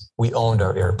airplanes. We owned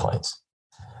our airplanes.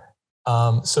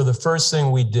 So the first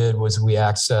thing we did was we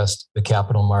accessed the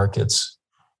capital markets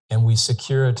and we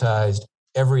securitized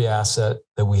every asset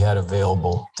that we had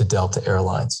available to Delta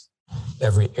Airlines.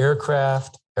 Every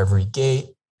aircraft, every gate,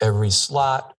 every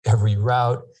slot, every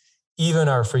route, even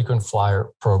our frequent flyer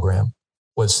program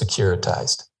was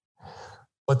securitized.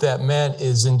 What that meant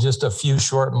is in just a few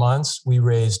short months, we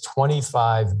raised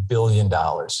 $25 billion,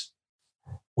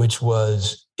 which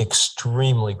was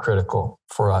extremely critical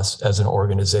for us as an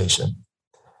organization.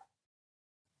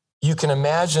 You can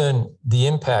imagine the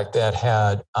impact that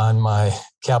had on my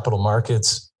capital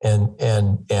markets and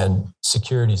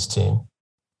securities team.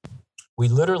 We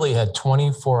literally had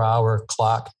 24-hour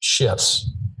clock shifts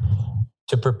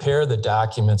to prepare the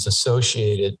documents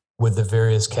associated with the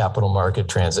various capital market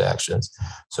transactions.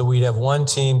 So we'd have one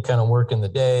team kind of working the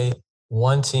day,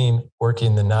 one team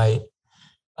working the night.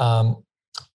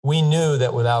 We knew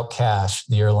that without cash,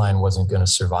 the airline wasn't going to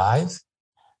survive.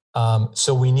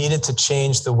 So we needed to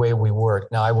change the way we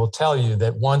worked. Now, I will tell you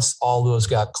that once all those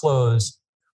got closed,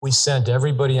 we sent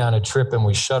everybody on a trip and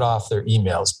we shut off their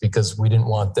emails because we didn't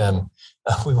want them,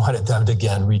 we wanted them to,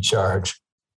 again, recharge.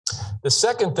 The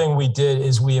second thing we did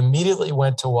is we immediately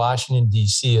went to Washington,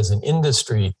 D.C. as an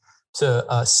industry to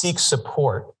seek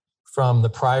support from the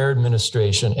prior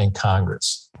administration and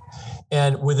Congress.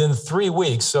 And within 3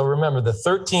 weeks, so remember, the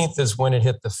 13th is when it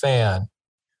hit the fan.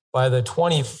 By the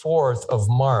 24th of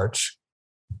March,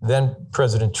 then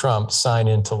President Trump signed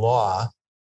into law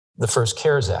the first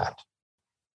CARES Act.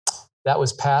 That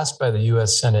was passed by the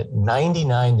U.S. Senate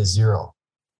 99-0,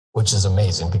 which is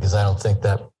amazing because I don't think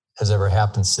that has ever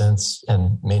happened since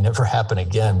and may never happen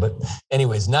again. But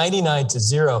anyways,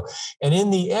 99-0. And in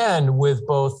the end, with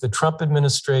both the Trump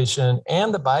administration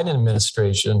and the Biden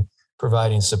administration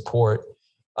providing support,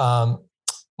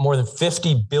 more than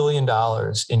 $50 billion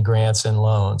in grants and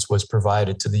loans was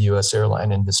provided to the U.S.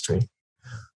 airline industry.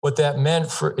 What that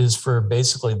meant is for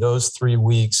basically those 3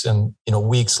 weeks and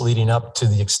weeks leading up to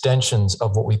the extensions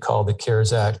of what we call the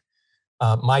CARES Act,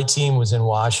 my team was in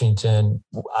Washington.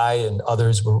 I and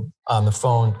others were on the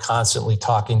phone constantly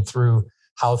talking through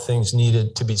how things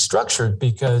needed to be structured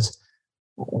because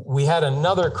we had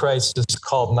another crisis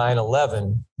called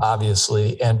 9/11,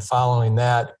 obviously, and following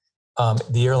that,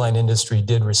 the airline industry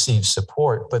did receive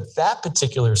support, but that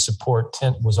particular support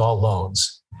was all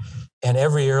loans. And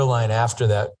every airline after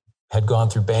that had gone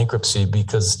through bankruptcy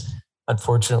because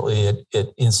unfortunately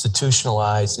it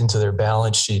institutionalized into their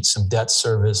balance sheet some debt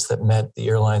service that meant the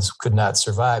airlines could not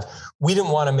survive. We didn't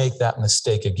want to make that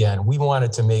mistake again. We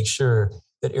wanted to make sure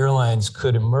that airlines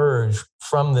could emerge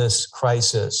from this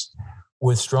crisis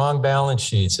with strong balance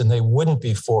sheets and they wouldn't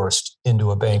be forced into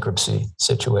a bankruptcy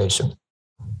situation.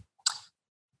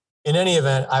 In any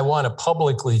event, I want to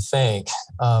publicly thank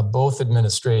both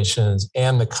administrations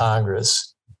and the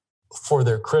Congress for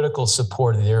their critical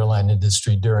support of the airline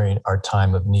industry during our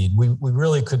time of need. We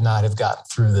really could not have gotten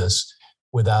through this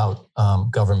without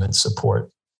government support.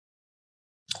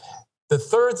 The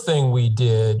third thing we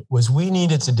did was we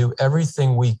needed to do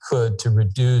everything we could to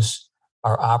reduce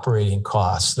our operating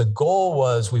costs. The goal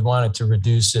was we wanted to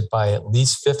reduce it by at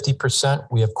least 50%.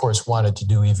 We, of course, wanted to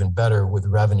do even better with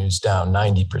revenues down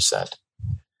 90%.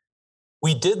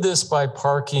 We did this by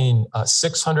parking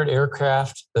 600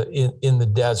 aircraft in the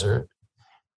desert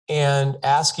and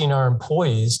asking our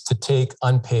employees to take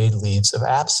unpaid leaves of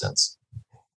absence.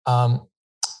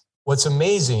 What's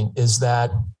amazing is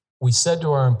that we said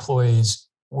to our employees,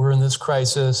 we're in this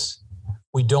crisis.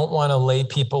 We don't want to lay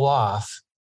people off.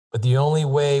 But the only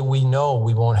way we know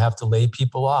we won't have to lay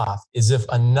people off is if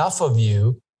enough of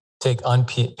you take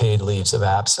unpaid leaves of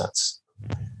absence.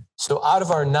 So out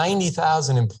of our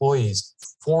 90,000 employees,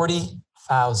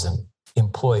 40,000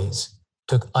 employees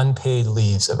took unpaid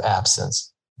leaves of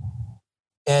absence.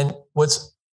 And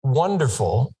what's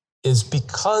wonderful is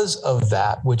because of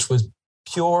that, which was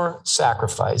pure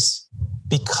sacrifice,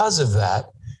 because of that,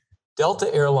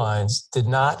 Delta Airlines did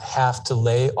not have to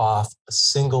lay off a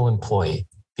single employee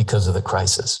because of the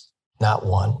crisis, not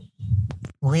one.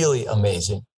 Really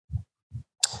amazing.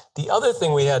 The other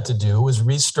thing we had to do was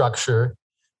restructure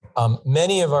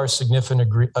many of our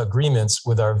significant agreements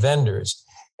with our vendors.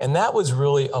 And that was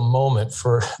really a moment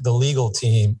for the legal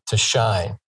team to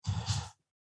shine.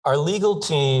 Our legal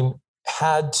team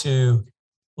had to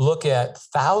look at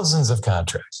thousands of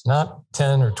contracts, not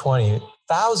 10 or 20,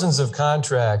 thousands of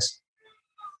contracts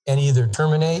and either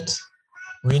terminate,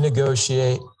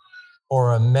 renegotiate,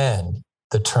 or amend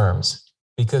the terms,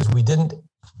 because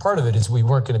part of it is we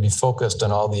weren't going to be focused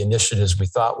on all the initiatives we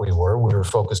thought we were. We were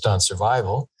focused on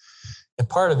survival. And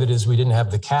part of it is we didn't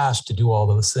have the cash to do all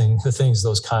those things, the things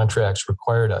those contracts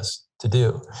required us to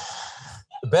do.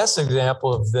 The best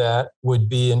example of that would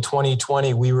be in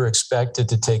 2020, we were expected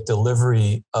to take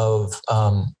delivery of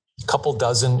a couple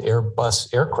dozen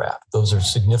Airbus aircraft. Those are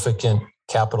significant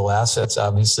capital assets,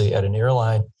 obviously, at an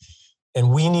airline.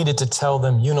 And we needed to tell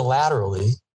them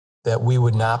unilaterally that we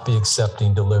would not be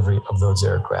accepting delivery of those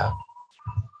aircraft.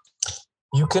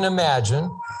 You can imagine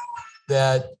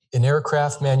that an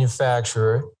aircraft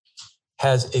manufacturer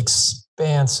has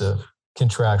expansive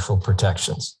contractual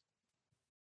protections.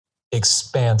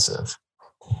 Expansive.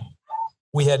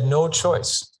 We had no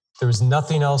choice. There was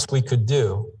nothing else we could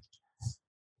do.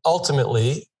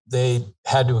 Ultimately, they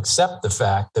had to accept the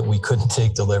fact that we couldn't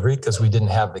take delivery because we didn't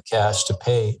have the cash to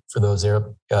pay for those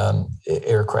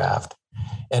aircraft.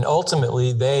 And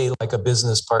ultimately, they, like a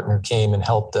business partner, came and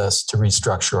helped us to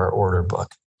restructure our order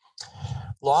book.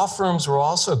 Law firms were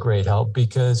also great help,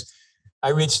 because I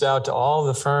reached out to all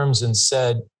the firms and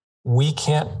said, we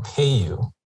can't pay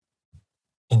you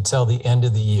until the end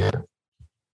of the year.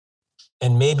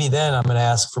 And maybe then I'm going to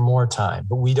ask for more time,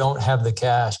 but we don't have the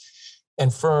cash.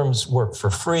 And firms work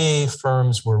for free.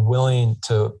 Firms were willing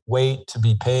to wait to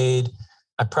be paid.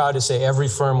 I'm proud to say every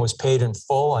firm was paid in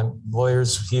full.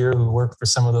 Lawyers here who work for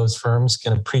some of those firms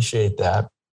can appreciate that.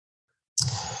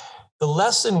 The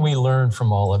lesson we learned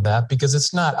from all of that, because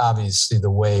it's not obviously the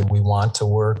way we want to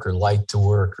work or like to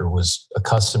work or was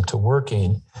accustomed to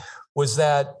working, was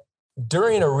that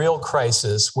during a real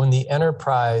crisis, when the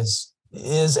enterprise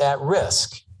is at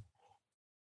risk,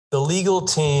 the legal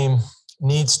team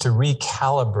needs to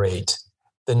recalibrate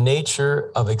the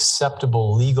nature of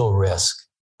acceptable legal risk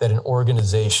that an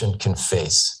organization can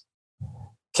face.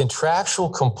 Contractual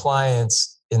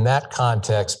compliance in that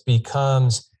context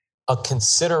becomes a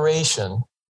consideration,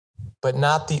 but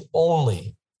not the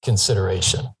only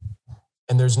consideration.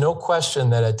 And there's no question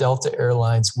that at Delta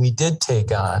Airlines, we did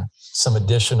take on some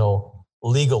additional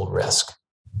legal risk.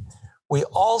 We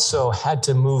also had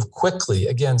to move quickly.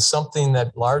 Again, something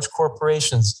that large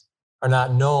corporations are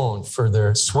not known for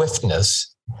their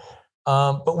swiftness.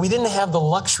 But we didn't have the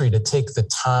luxury to take the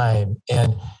time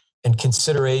and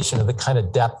consideration of the kind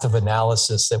of depth of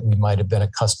analysis that we might have been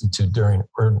accustomed to during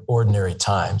ordinary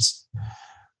times.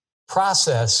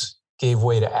 Process gave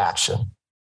way to action.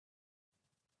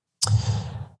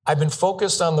 I've been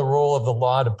focused on the role of the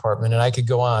law department, and I could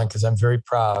go on because I'm very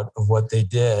proud of what they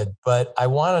did, but I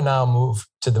want to now move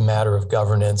to the matter of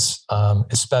governance,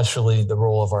 especially the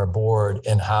role of our board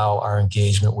and how our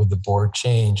engagement with the board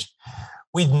changed.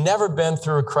 We'd never been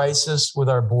through a crisis with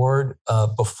our board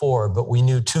before, but we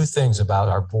knew two things about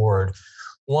our board.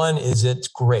 One is it's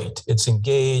great. It's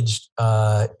engaged.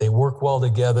 They work well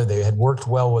together. They had worked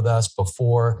well with us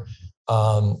before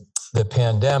the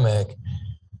pandemic.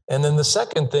 And then the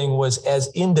second thing was,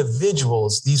 as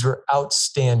individuals, these were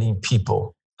outstanding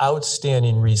people,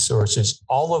 outstanding resources,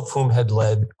 all of whom had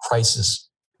led crisis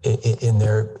in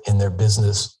their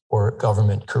business or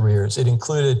government careers. It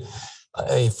included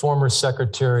a former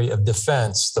Secretary of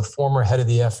Defense, the former head of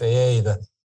the FAA, the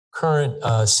current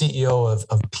CEO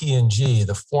of P&G,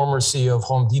 the former CEO of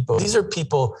Home Depot. These are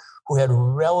people who had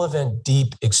relevant,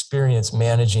 deep experience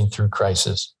managing through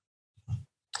crisis.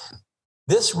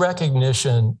 This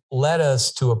recognition led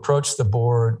us to approach the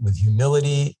board with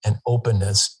humility and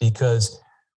openness, because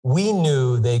we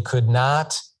knew they could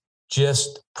not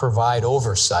just provide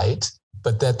oversight,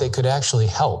 but that they could actually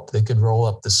help. They could roll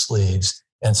up the sleeves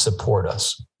and support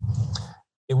us.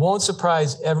 It won't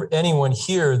surprise anyone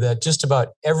here that just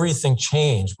about everything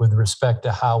changed with respect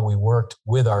to how we worked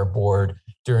with our board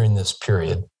during this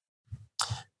period.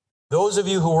 Those of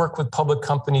you who work with public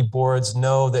company boards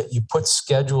know that you put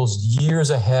schedules years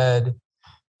ahead,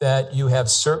 that you have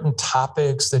certain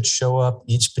topics that show up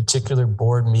each particular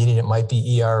board meeting. It might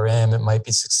be ERM, it might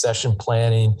be succession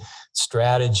planning,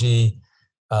 strategy,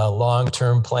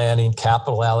 long-term planning,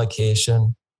 capital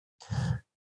allocation.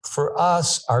 For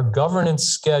us, our governance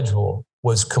schedule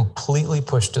was completely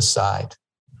pushed aside.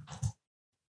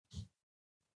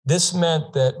 This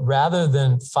meant that rather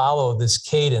than follow this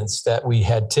cadence that we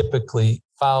had typically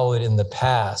followed in the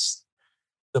past,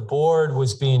 the board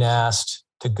was being asked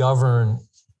to govern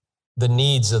the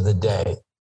needs of the day.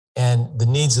 And the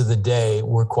needs of the day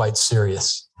were quite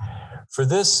serious.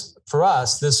 For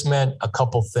us, this meant a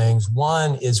couple things.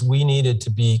 One is we needed to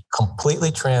be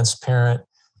completely transparent.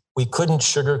 We couldn't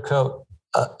sugarcoat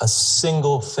a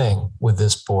single thing with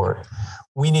this board.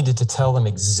 We needed to tell them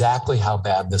exactly how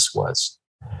bad this was.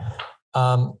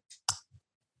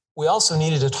 We also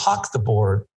needed to talk to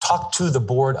the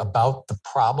board about the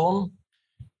problem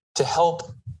to help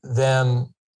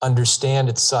them understand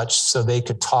it such so they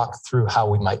could talk through how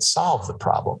we might solve the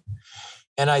problem.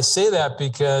 And I say that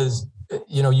because,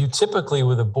 you typically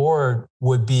with a board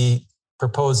would be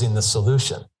proposing the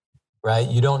solution, right?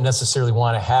 You don't necessarily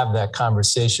want to have that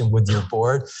conversation with your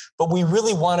board, but we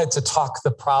really wanted to talk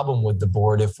the problem with the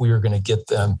board if we were going to get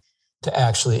them to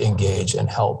actually engage and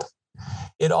help.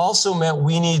 It also meant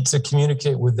we need to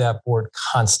communicate with that board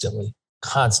constantly.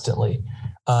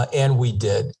 And we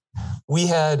did. We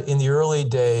had, in the early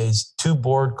days, 2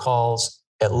 board calls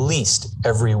at least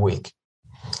every week.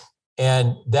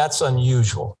 And that's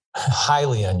unusual,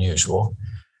 highly unusual.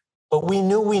 But we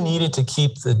knew we needed to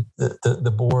keep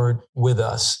the board with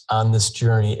us on this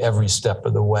journey every step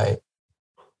of the way.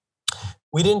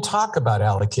 We didn't talk about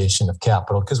allocation of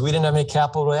capital because we didn't have any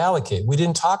capital to allocate. We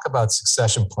didn't talk about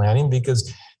succession planning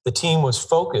because the team was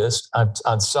focused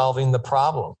on solving the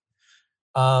problem.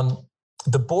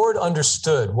 The board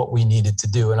understood what we needed to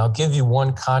do. And I'll give you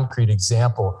one concrete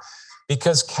example.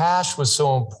 Because cash was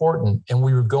so important and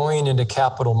we were going into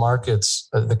capital markets,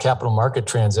 the capital market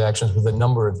transactions with a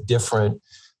number of different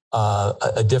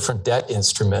debt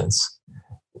instruments.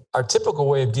 Our typical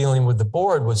way of dealing with the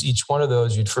board was each one of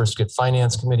those, you'd first get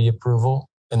finance committee approval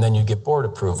and then you get board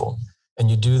approval. And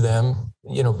you do them,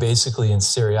 basically in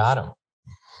seriatim.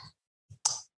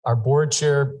 Our board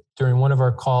chair during one of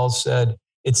our calls said,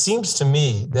 "It seems to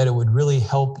me that it would really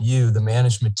help you, the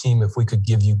management team, if we could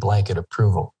give you blanket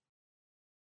approval."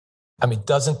 I mean,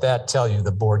 doesn't that tell you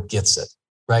the board gets it,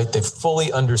 right? They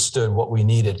fully understood what we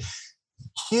needed.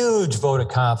 Huge vote of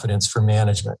confidence for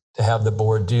management to have the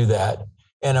board do that.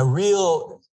 And a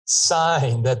real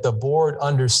sign that the board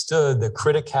understood the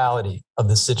criticality of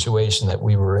the situation that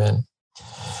we were in.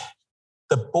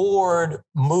 The board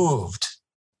moved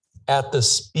at the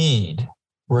speed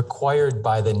required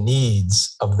by the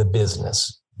needs of the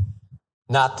business,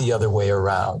 not the other way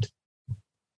around.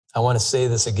 I want to say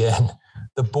this again.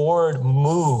 The board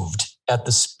moved at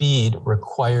the speed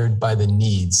required by the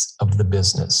needs of the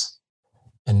business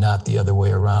and not the other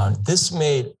way around. This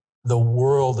made the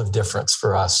world of difference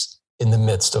for us in the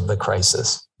midst of the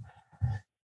crisis.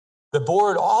 The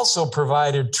board also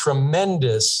provided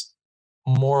tremendous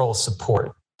moral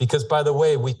support because, by the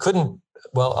way, we couldn't,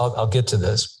 I'll get to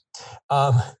this.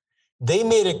 They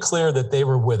made it clear that they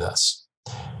were with us.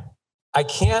 I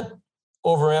can't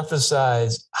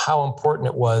overemphasize how important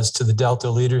it was to the Delta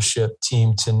leadership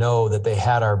team to know that they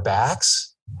had our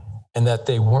backs and that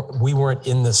we weren't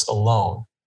in this alone,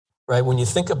 right? When you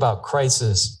think about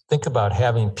crisis, think about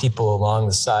having people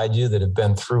alongside you that have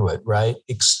been through it, right?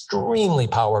 Extremely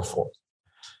powerful.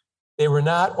 They were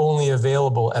not only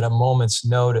available at a moment's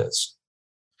notice,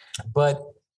 but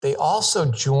they also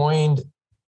joined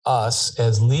us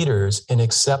as leaders in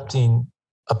accepting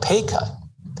a pay cut.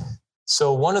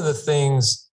 So one of the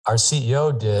things our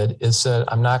CEO did is said,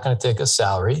 "I'm not going to take a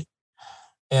salary."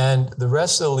 And the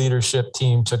rest of the leadership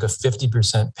team took a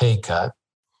 50% pay cut.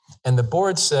 And the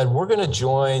board said, "We're going to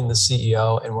join the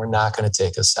CEO and we're not going to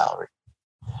take a salary."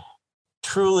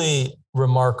 Truly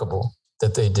remarkable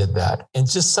that they did that. And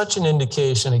just such an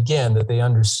indication, again, that they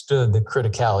understood the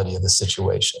criticality of the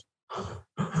situation.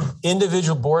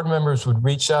 Individual board members would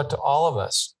reach out to all of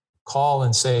us, call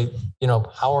and say,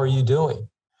 "How are you doing?"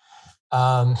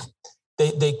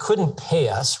 They couldn't pay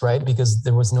us, right? Because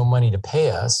there was no money to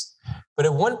pay us. But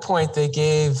at one point they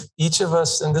gave each of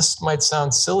us, and this might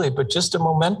sound silly, but just a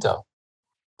memento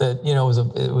that,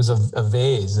 it was a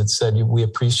vase that said, "We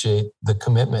appreciate the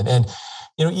commitment." And,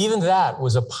 even that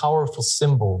was a powerful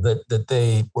symbol that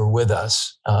they were with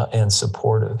us and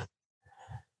supportive.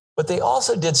 But they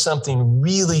also did something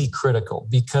really critical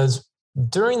because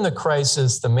during the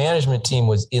crisis, the management team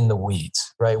was in the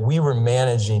weeds, right? We were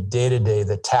managing day-to-day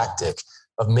the tactic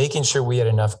of making sure we had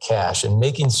enough cash and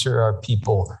making sure our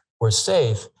people were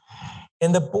safe.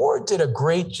 And the board did a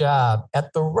great job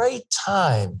at the right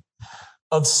time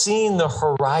of seeing the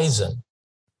horizon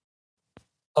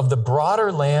of the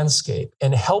broader landscape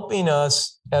and helping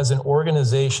us as an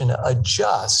organization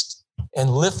adjust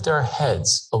and lift our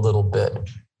heads a little bit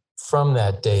from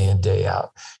that day in, day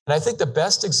out. And I think the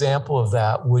best example of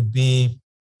that would be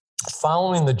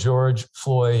following the George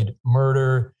Floyd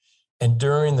murder and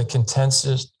during the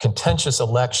contentious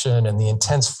election and the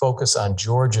intense focus on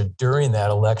Georgia during that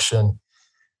election,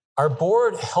 our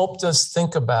board helped us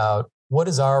think about what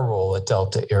is our role at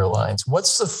Delta Airlines?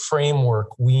 What's the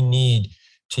framework we need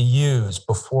to use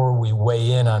before we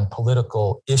weigh in on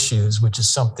political issues, which is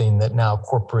something that now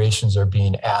corporations are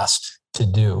being asked to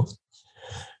do.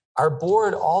 Our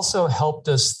board also helped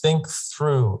us think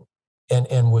through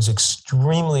and was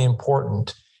extremely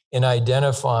important in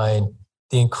identifying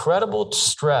the incredible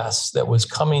stress that was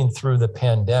coming through the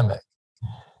pandemic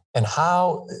and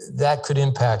how that could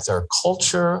impact our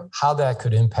culture, how that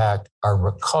could impact our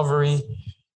recovery,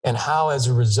 and how, as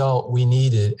a result, we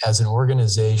needed, as an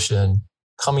organization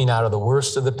coming out of the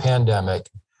worst of the pandemic,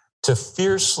 to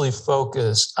fiercely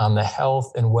focus on the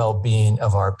health and well-being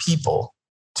of our people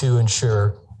to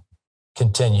ensure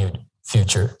continued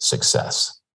future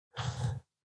success.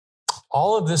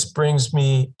 All of this brings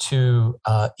me to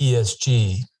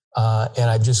ESG, and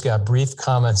I've just got brief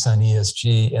comments on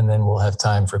ESG, and then we'll have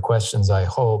time for questions, I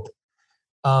hope.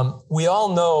 We all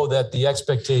know that the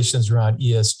expectations around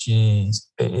ESG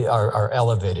are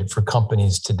elevated for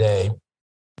companies today.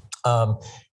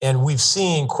 And we've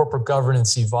seen corporate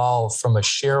governance evolve from a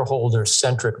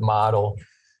shareholder-centric model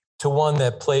to one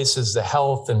that places the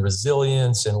health and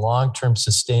resilience and long-term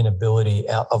sustainability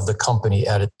of the company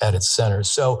at its center.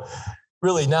 So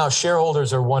really now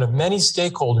shareholders are one of many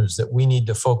stakeholders that we need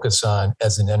to focus on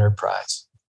as an enterprise.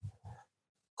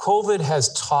 COVID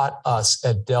has taught us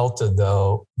at Delta,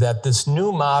 though, that this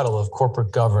new model of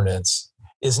corporate governance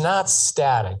is not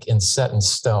static and set in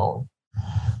stone,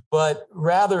 but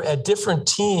rather at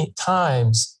different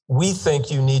times, we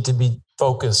think you need to be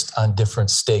focused on different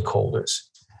stakeholders.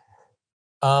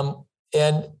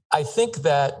 And I think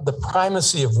that the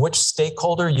primacy of which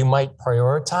stakeholder you might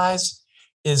prioritize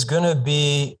is going to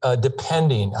be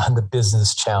depending on the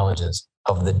business challenges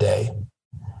of the day.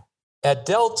 At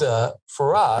Delta,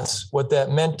 for us, what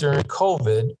that meant during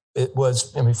COVID, it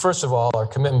was, first of all, our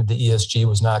commitment to ESG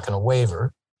was not going to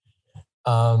waver.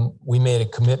 We made a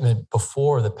commitment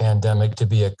before the pandemic to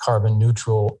be a carbon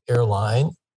neutral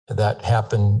airline. That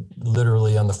happened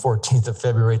literally on the 14th of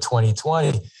February,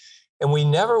 2020. And we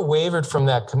never wavered from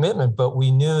that commitment, but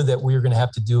we knew that we were going to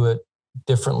have to do it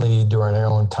differently during our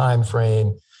own time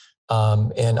frame.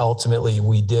 And ultimately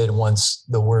we did once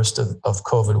the worst of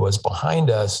COVID was behind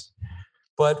us.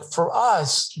 But for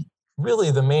us,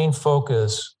 really the main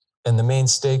focus and the main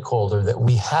stakeholder that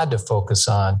we had to focus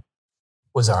on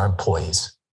was our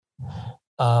employees.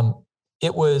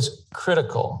 It was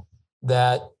critical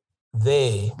that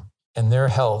they and their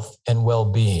health and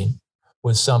well-being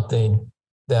was something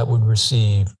that would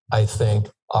receive, I think,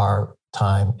 our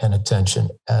time and attention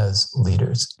as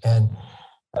leaders. And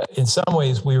in some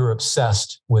ways, we were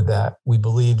obsessed with that. We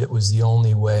believed it was the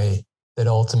only way that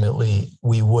ultimately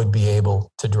we would be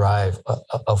able to drive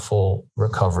a full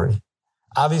recovery.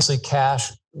 Obviously,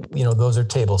 cash, those are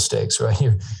table stakes, right?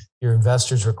 Your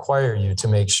investors require you to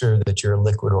make sure that you're a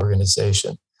liquid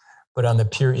organization. But on the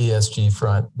pure ESG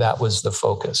front, that was the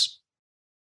focus.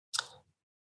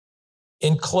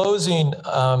 In closing,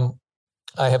 I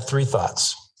have three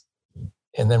thoughts,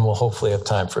 and then we'll hopefully have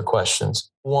time for questions.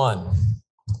 One,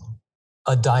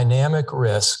 a dynamic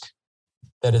risk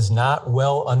that is not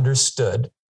well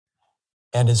understood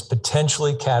and is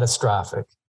potentially catastrophic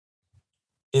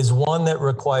is one that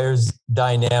requires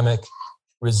dynamic,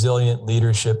 resilient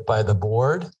leadership by the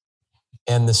board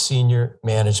and the senior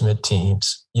management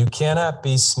teams. You cannot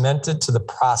be cemented to the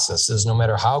processes, no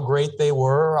matter how great they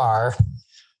were or are,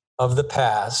 of the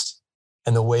past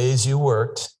and the ways you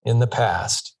worked in the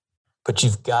past, but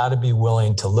you've got to be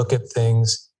willing to look at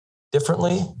things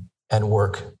differently and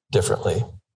work differently.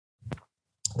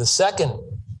 The second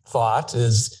thought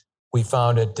is we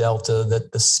found at Delta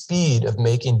that the speed of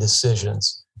making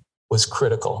decisions was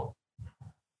critical,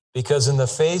 because in the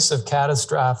face of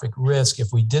catastrophic risk, if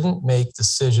we didn't make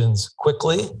decisions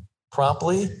quickly,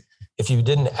 promptly, if you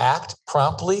didn't act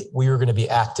promptly, we were going to be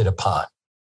acted upon.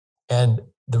 And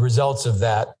the results of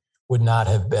that would not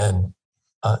have been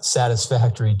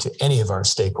satisfactory to any of our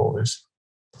stakeholders.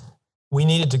 We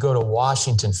needed to go to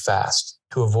Washington fast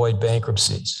to avoid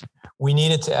bankruptcies. We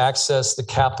needed to access the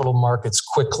capital markets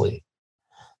quickly.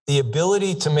 The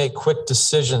ability to make quick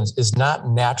decisions is not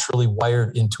naturally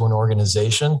wired into an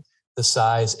organization the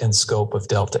size and scope of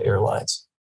Delta Airlines.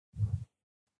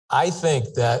 I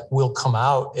think that we'll come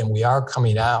out, and we are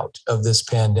coming out of this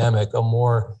pandemic, a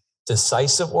more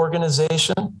decisive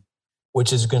organization,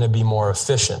 which is going to be more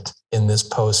efficient in this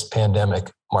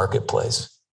post-pandemic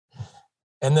marketplace.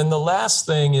 And then the last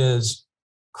thing is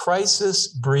crisis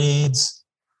breeds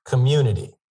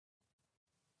community,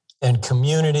 and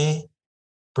community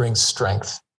brings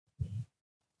strength.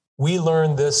 We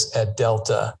learned this at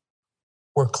Delta.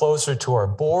 We're closer to our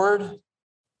board,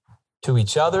 to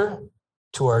each other,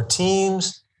 to our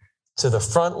teams, to the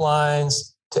front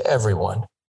lines, to everyone.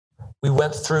 We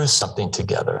went through something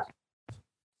together.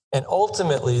 And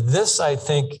ultimately, this, I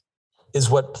think, is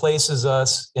what places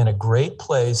us in a great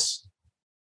place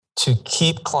to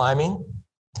keep climbing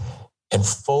and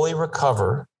fully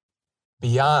recover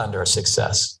beyond our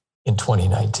success in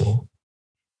 2019.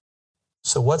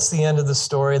 So what's the end of the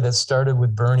story that started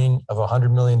with burning of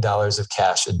 $100 million of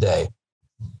cash a day?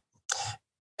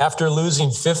 After losing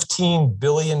 $15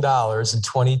 billion in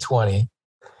 2020,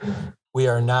 we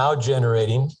are now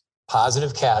generating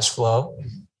positive cash flow.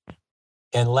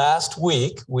 And last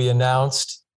week, we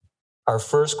announced our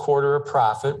first quarter of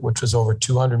profit, which was over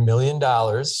 $200 million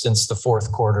since the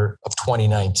fourth quarter of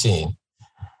 2019.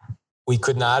 We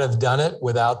could not have done it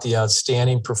without the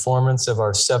outstanding performance of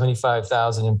our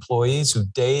 75,000 employees who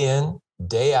day in,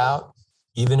 day out,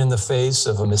 even in the face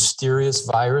of a mysterious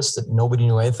virus that nobody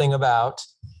knew anything about,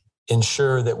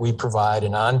 ensure that we provide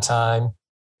an on-time,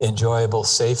 enjoyable,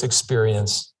 safe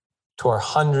experience to our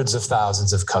hundreds of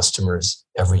thousands of customers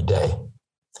every day.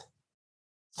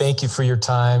 Thank you for your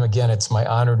time. Again, it's my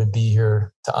honor to be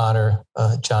here to honor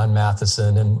John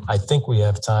Mathieson. And I think we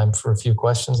have time for a few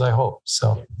questions, I hope.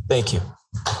 So thank you.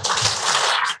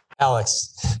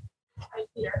 Alex. Hi,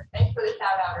 Peter. Thanks for the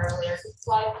shout out earlier. It's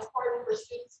why it's important for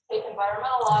students to take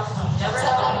environmental laws. You never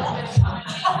know when it's going to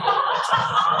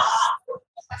come.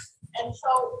 And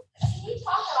so, can you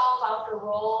talk at all about the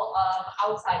role of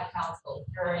outside counsel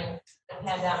during the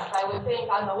pandemic? I would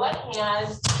think on the one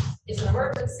hand, it's an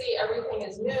emergency, everything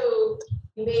is new.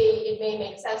 It may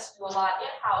make sense to do a lot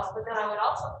in-house, but then I would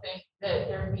also think that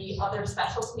there would be other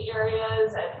specialty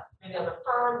areas and maybe other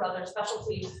firms, other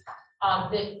specialties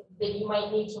that you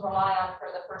might need to rely on for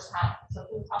the first time. So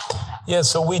can you talk about that? Yeah,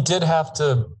 so we did have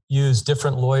to use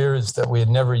different lawyers that we had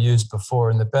never used before.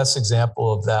 And the best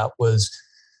example of that was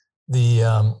the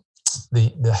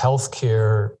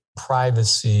healthcare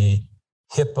privacy,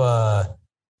 HIPAA,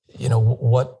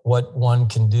 what one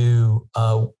can do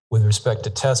with respect to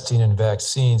testing and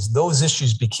vaccines. Those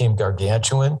issues became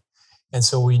gargantuan. And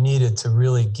so we needed to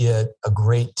really get a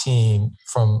great team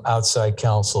from outside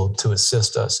counsel to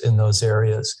assist us in those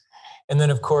areas. And then,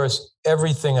 of course,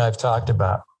 everything I've talked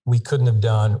about, we couldn't have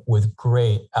done with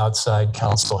great outside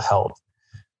counsel help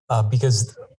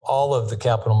because all of the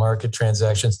capital market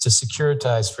transactions to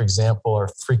securitize, for example, our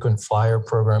frequent flyer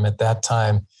program at that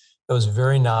time, it was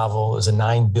very novel. It was a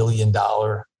 $9 billion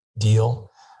deal.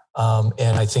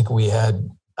 And I think we had,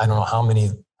 I don't know how many,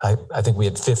 I think we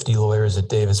had 50 lawyers at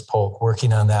Davis Polk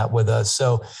working on that with us.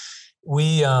 So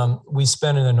we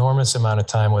spent an enormous amount of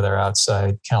time with our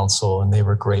outside counsel, and they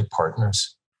were great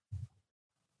partners.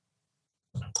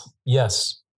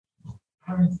 Yes.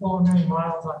 Having flown many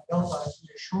miles on Delta, I'm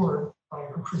reassured by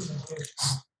your presentation.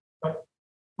 But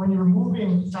when you're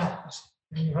moving fast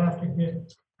and you have to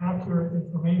get accurate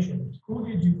information, who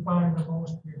did you find the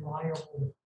most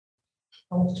reliable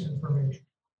health information?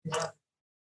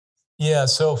 Yeah,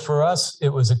 so for us, it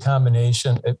was a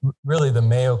combination. Really, the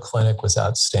Mayo Clinic was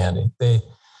outstanding.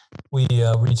 We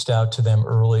reached out to them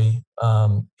early,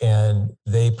 and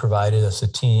they provided us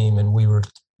a team, and we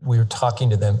were talking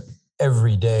to them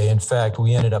every day. In fact,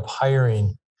 we ended up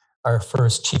hiring our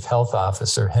first chief health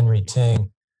officer, Henry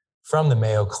Ting, from the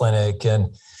Mayo Clinic,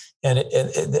 and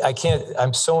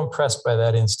I'm so impressed by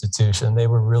that institution. They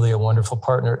were really a wonderful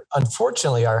partner.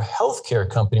 Unfortunately, our healthcare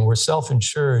company, we're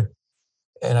self-insured,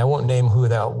 and I won't name who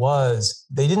that was.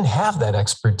 They didn't have that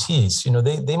expertise.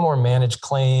 They more managed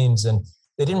claims, and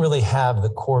they didn't really have the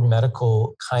core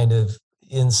medical kind of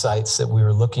insights that we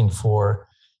were looking for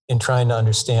in trying to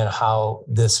understand how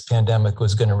this pandemic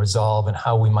was going to resolve and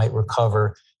how we might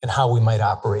recover and how we might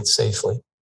operate safely.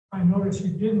 I noticed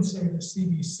you didn't say the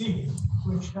CDC,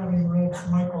 which, having read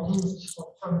Michael Lewis's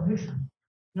book, Premonition,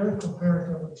 they're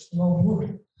comparatively slow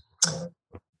moving.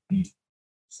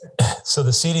 So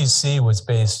the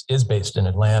CDC is based in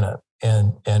Atlanta,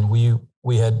 and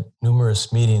we had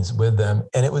numerous meetings with them,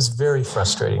 and it was very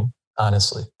frustrating.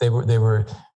 Honestly, they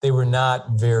were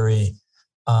not very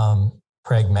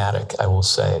pragmatic, I will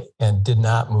say, and did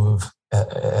not move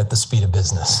at the speed of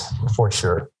business for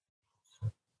sure.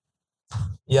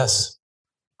 Yes.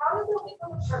 How does the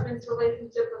legal department's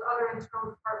relationship with other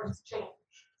internal departments change?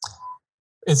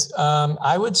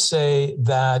 I would say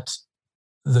that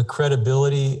the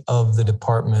credibility of the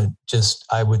department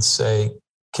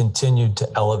continued to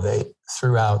elevate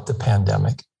throughout the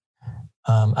pandemic.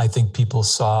 I think people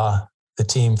saw the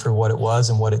team for what it was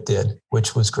and what it did,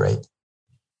 which was great.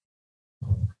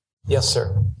 Yes,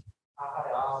 sir.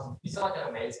 You sound like an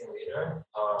amazing leader,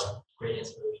 great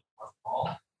inspiration for us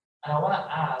all. And I want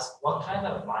to ask, what kind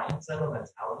of mindset or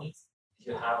mentalities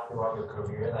did you have throughout your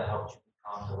career that helped you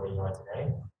become the way you are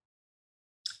today?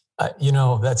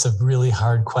 That's a really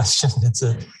hard question.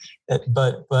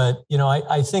 But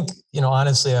I think,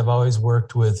 honestly, I've always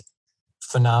worked with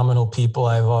phenomenal people.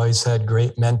 I've always had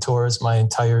great mentors my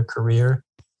entire career.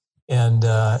 And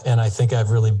I think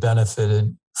I've really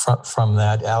benefited from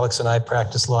that. Alex and I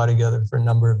practiced law together for a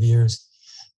number of years.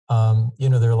 There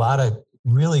are a lot of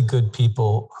really good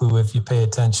people who, if you pay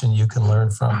attention, you can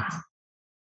learn from.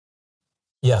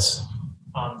 Yes.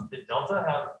 Did Delta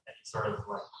have any sort of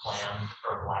plan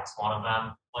for a black swan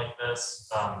event like this?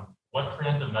 What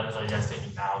preemptive measures are you guys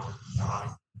taking now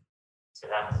to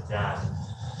happen again?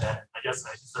 And I guess,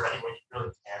 is there any way you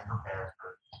really can prepare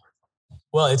for?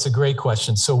 Well, it's a great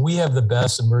question. So we have the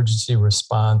best emergency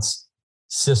response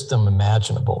system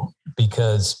imaginable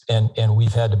because, and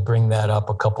we've had to bring that up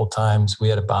a couple of times. We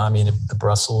had a bombing at the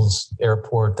Brussels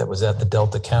airport that was at the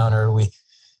Delta counter. We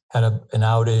had an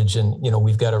outage and,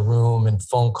 we've got a room and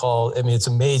phone call. I mean, it's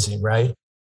amazing, right?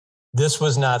 This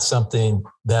was not something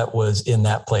that was in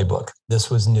that playbook. This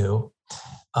was new.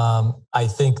 I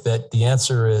think that the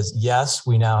answer is yes,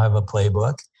 we now have a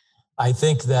playbook. I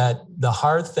think that the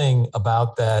hard thing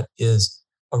about that is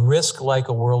a risk like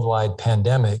a worldwide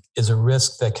pandemic is a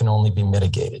risk that can only be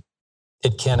mitigated.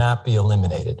 It cannot be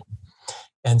eliminated.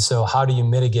 And so how do you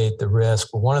mitigate the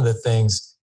risk? Well, one of the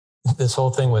things, this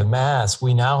whole thing with masks,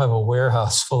 we now have a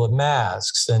warehouse full of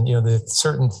masks and, the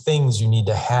certain things you need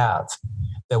to have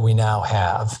that we now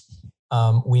have.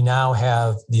 We now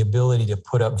have the ability to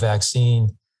put up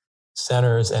vaccine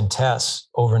centers and tests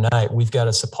overnight. We've got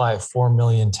a supply of 4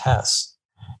 million tests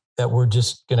that we're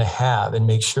just going to have and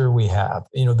make sure we have.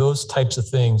 Those types of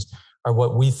things are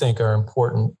what we think are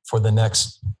important for the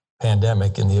next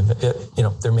pandemic. In the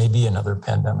event, there may be another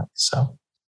pandemic. So,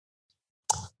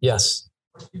 yes.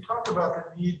 You talked about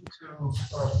the need to want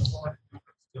to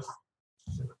do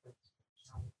things different.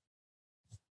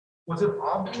 Was it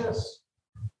obvious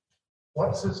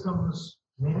what systems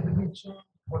needed to be changed?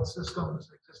 What systems,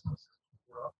 existing systems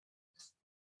were up?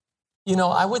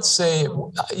 I would say,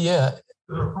 yeah.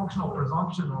 There's a functional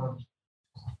presumption of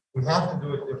we have to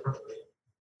do it differently,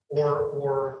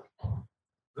 or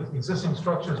the existing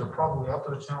structures are probably up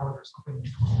to the challenge or something.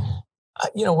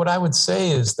 What I would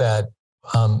say is that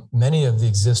many of the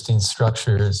existing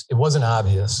structures, it wasn't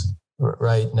obvious,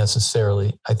 right,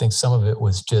 necessarily. I think some of it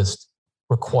was just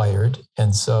required.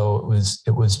 And so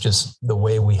it was just the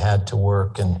way we had to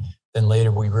work. And then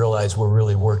later we realized we're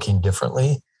really working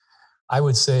differently. I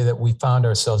would say that we found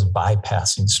ourselves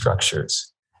bypassing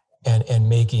structures and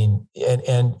making,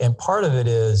 and part of it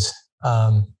is,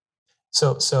 I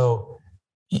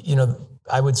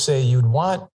would say you'd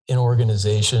want an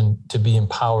organization to be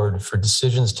empowered for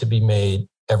decisions to be made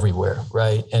everywhere,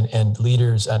 right? And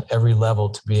leaders at every level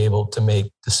to be able to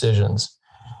make decisions.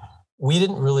 We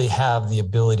didn't really have the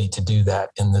ability to do that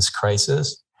in this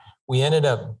crisis. We ended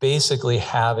up basically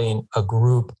having a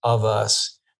group of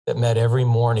us that met every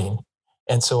morning.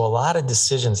 And so a lot of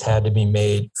decisions had to be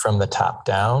made from the top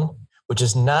down, which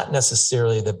is not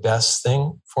necessarily the best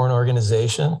thing for an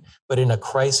organization, but in a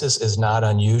crisis is not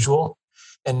unusual.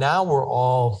 And now we're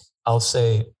all, I'll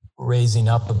say, raising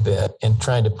up a bit and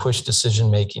trying to push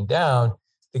decision-making down,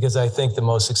 because I think the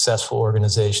most successful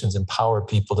organizations empower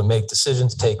people to make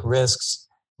decisions, take risks.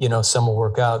 Some will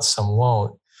work out, some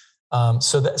won't.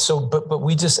 But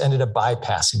we just ended up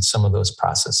bypassing some of those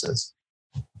processes.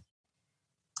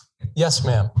 Yes,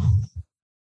 ma'am.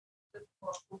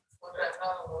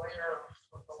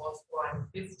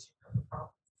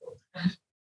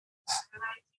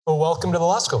 Well, welcome to the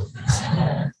law school.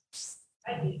 I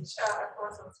teach a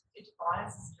course on strategic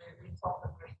alliances where we talk a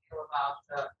great deal about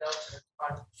Delta as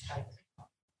part of the SkyTeam.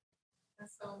 And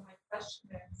so my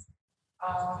question is,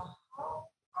 how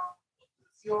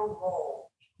is your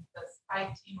role in the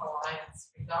SkyTeam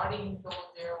Alliance regarding those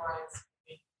airlines?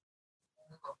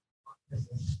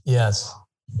 Yes.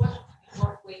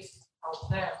 What ways to help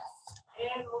them?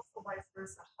 And also vice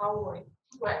versa, how are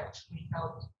you actually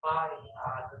helped by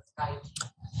the SkyTeam?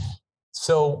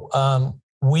 So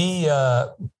we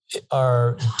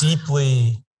are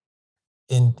deeply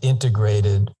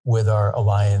integrated with our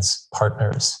alliance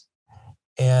partners.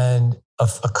 And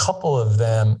a couple of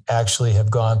them actually have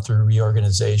gone through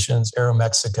reorganizations.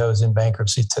 Aeromexico is in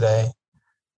bankruptcy today.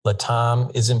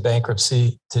 LATAM is in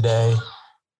bankruptcy today.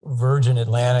 Virgin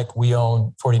Atlantic, we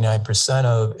own 49%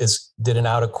 of, did an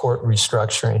out-of-court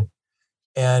restructuring.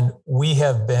 And we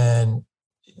have been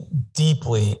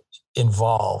deeply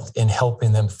involved in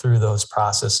helping them through those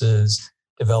processes,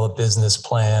 develop business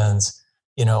plans.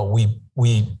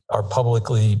 We are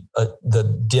publicly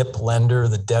the DIP lender,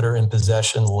 the debtor in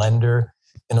possession lender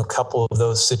in a couple of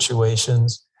those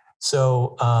situations.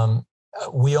 So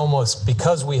we almost,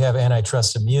 because we have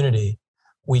antitrust immunity,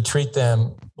 we treat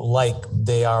them like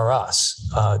they are us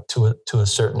to a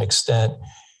certain extent.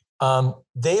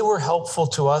 They were helpful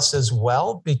to us as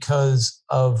well because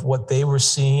of what they were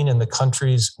seeing in the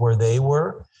countries where they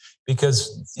were.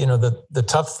 Because, you know, the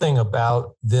tough thing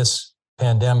about this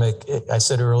pandemic, I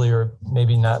said earlier,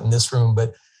 maybe not in this room,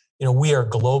 but, you know, we are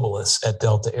globalists at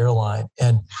Delta Airline,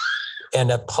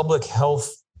 and a public health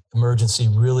emergency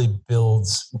really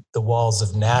builds the walls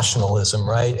of nationalism,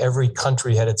 right? Every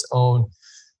country had its own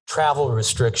travel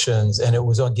restrictions. And it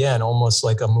was, again, almost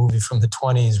like a movie from the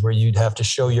 20s where you'd have to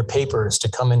show your papers to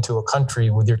come into a country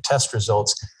with your test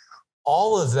results.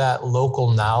 All of that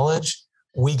local knowledge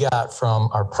we got from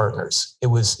our partners. It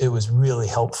was really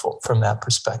helpful from that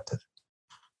perspective.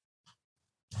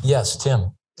 Yes,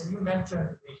 Tim. You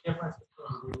mentioned the difference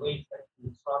between the relief that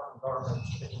you saw from government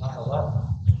in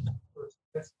 9/11 versus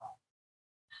this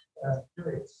time.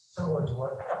 Really similar to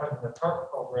what happened in the TARP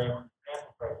program.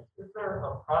 Is there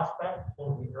a prospect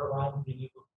for the airline being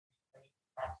able to pay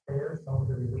taxpayers some of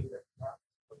the relief that's not?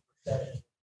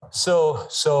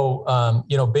 So,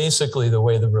 you know, basically the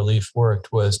way the relief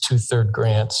worked was 2/3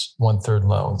 grants, 1/3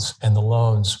 loans, and the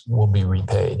loans will be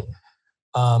repaid.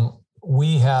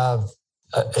 We have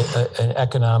an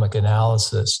economic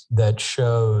analysis that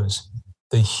shows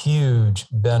the huge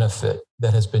benefit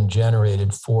that has been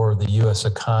generated for the U.S.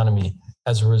 economy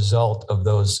as a result of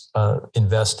those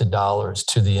invested dollars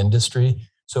to the industry.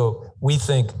 So we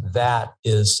think that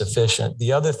is sufficient.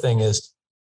 The other thing is,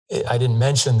 I didn't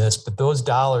mention this, but those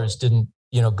dollars didn't,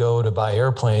 you know, go to buy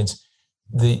airplanes.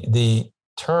 The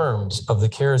terms of the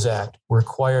CARES Act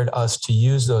required us to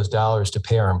use those dollars to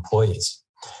pay our employees.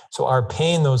 So our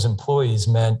paying those employees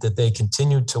meant that they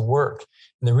continued to work.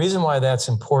 And the reason why that's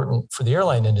important for the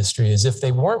airline industry is if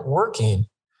they weren't working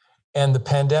and the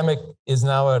pandemic is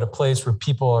now at a place where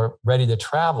people are ready to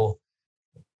travel,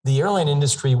 the airline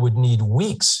industry would need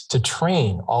weeks to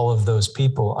train all of those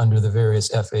people under the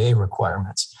various FAA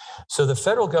requirements. So the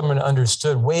federal government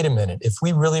understood, wait a minute, if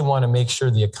we really want to make sure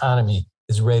the economy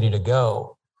is ready to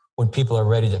go when people are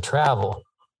ready to travel,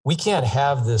 we can't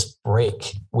have this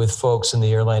break with folks in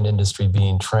the airline industry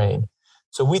being trained.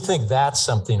 So we think that's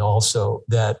something also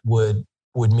that would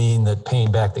mean that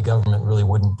paying back the government really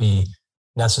wouldn't be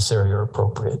necessary or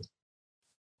appropriate.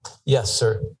 Yes,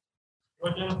 sir.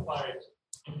 You identified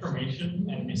information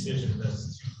and decisions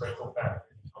as two critical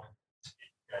factors to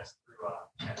you guys through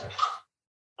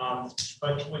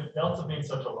but with Delta being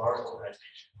such a large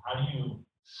organization, how do you,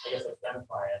 I guess,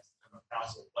 identify as a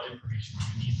council what information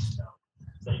you need to know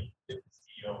so you can give the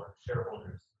CEO or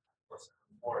shareholders or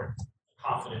the board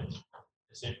confident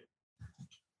decision?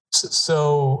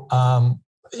 So,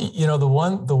 you know, the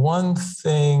one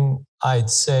thing I'd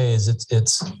say is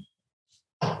it's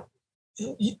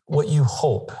what you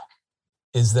hope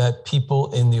is that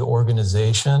people in the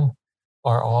organization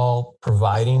are all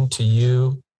providing to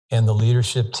you and the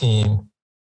leadership team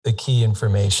the key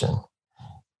information.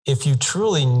 If you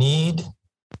truly need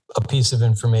a piece of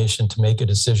information to make a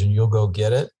decision, you'll go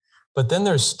get it. But then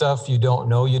there's stuff you don't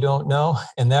know.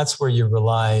 And that's where you're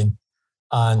relying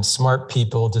on smart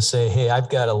people to say, hey, I've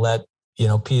got to let, you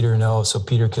know, Peter know so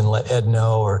Peter can let Ed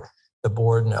know or the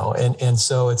board know. And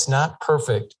so it's not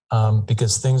perfect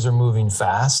because things are moving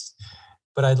fast.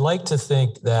 But I'd like to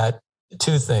think that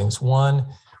two things. One,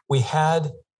 we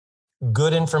had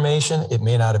good information. It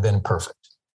may not have been perfect.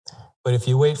 But if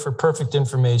you wait for perfect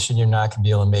information, you're not going to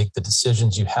be able to make the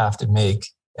decisions you have to make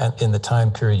in the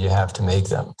time period you have to make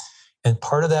them. And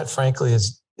part of that, frankly,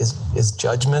 is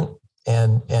judgment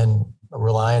and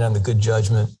relying on the good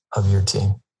judgment of your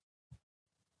team.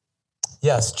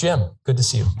 Yes, Jim, good to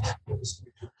see you. Good to see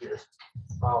you, Peter.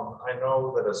 I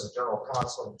know that as a general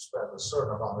counsel, you spend a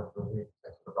certain amount of the week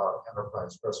thinking about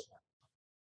enterprise risk management.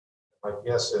 My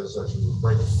guess is, as you were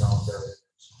breaking down there,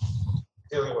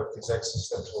 dealing with these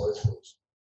existential issues,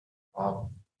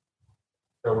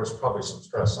 there was probably some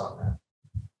stress on that.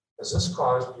 Has this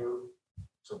caused you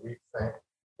to rethink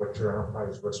what your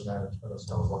enterprise risk management is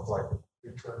going to look like in the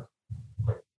future?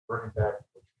 Like bringing back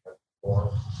what you had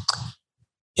before?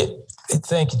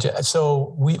 Thank you, Jeff.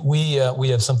 So we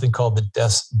have something called the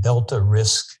Delta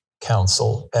Risk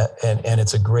Council, and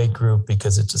it's a great group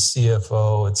because it's a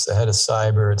CFO, it's the head of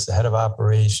cyber, it's the head of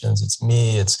operations, it's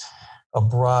me, it's a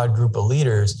broad group of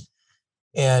leaders,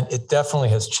 and it definitely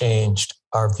has changed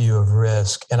our view of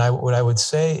risk. And what I would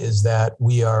say is that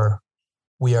we are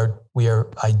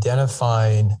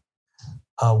identifying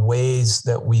ways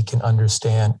that we can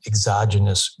understand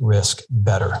exogenous risk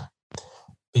better,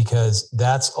 because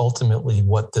that's ultimately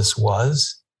what this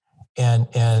was. And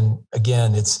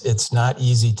again, it's not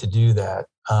easy to do that.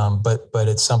 but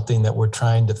it's something that we're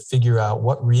trying to figure out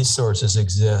what resources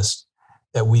exist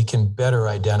that we can better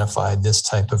identify this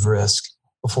type of risk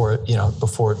before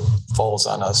it falls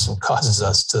on us and causes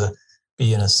us to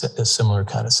be in a similar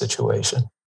kind of situation.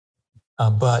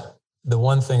 But the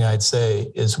one thing I'd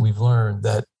say is we've learned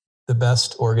that the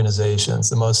best organizations,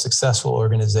 the most successful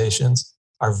organizations,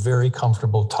 are very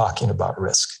comfortable talking about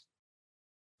risk.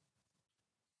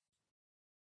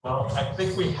 Well, I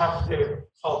think we have to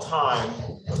call time.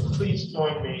 Please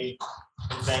join me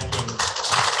in thanking.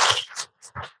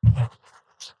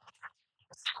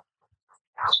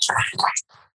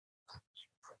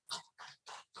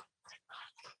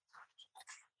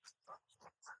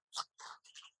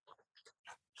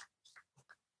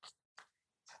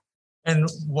 And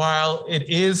while it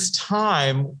is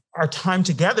time, our time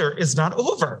together is not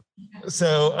over.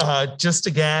 So just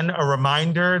again, a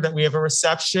reminder that we have a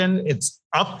reception. It's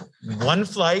up one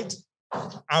flight,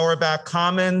 Auerbach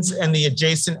Commons, and the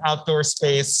adjacent outdoor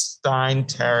space, Stein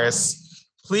Terrace.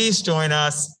 Please join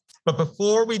us. But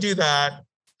before we do that,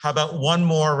 how about one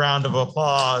more round of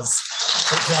applause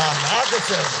for John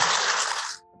Matheson?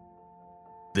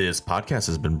 This podcast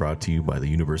has been brought to you by the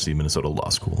University of Minnesota Law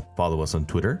School. Follow us on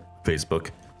Twitter, Facebook,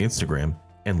 Instagram,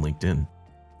 and LinkedIn.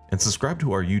 And subscribe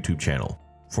to our YouTube channel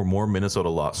for more Minnesota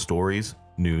law stories,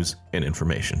 news, and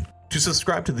information. To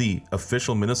subscribe to the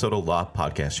official Minnesota Law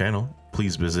podcast channel,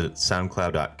 please visit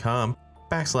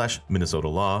soundcloud.com/Minnesota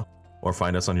Law or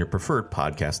find us on your preferred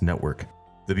podcast network.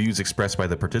 The views expressed by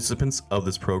the participants of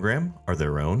this program are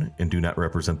their own and do not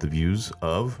represent the views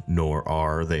of, nor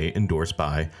are they endorsed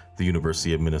by, the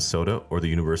University of Minnesota or the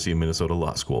University of Minnesota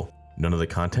Law School. None of the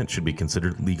content should be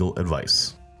considered legal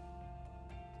advice.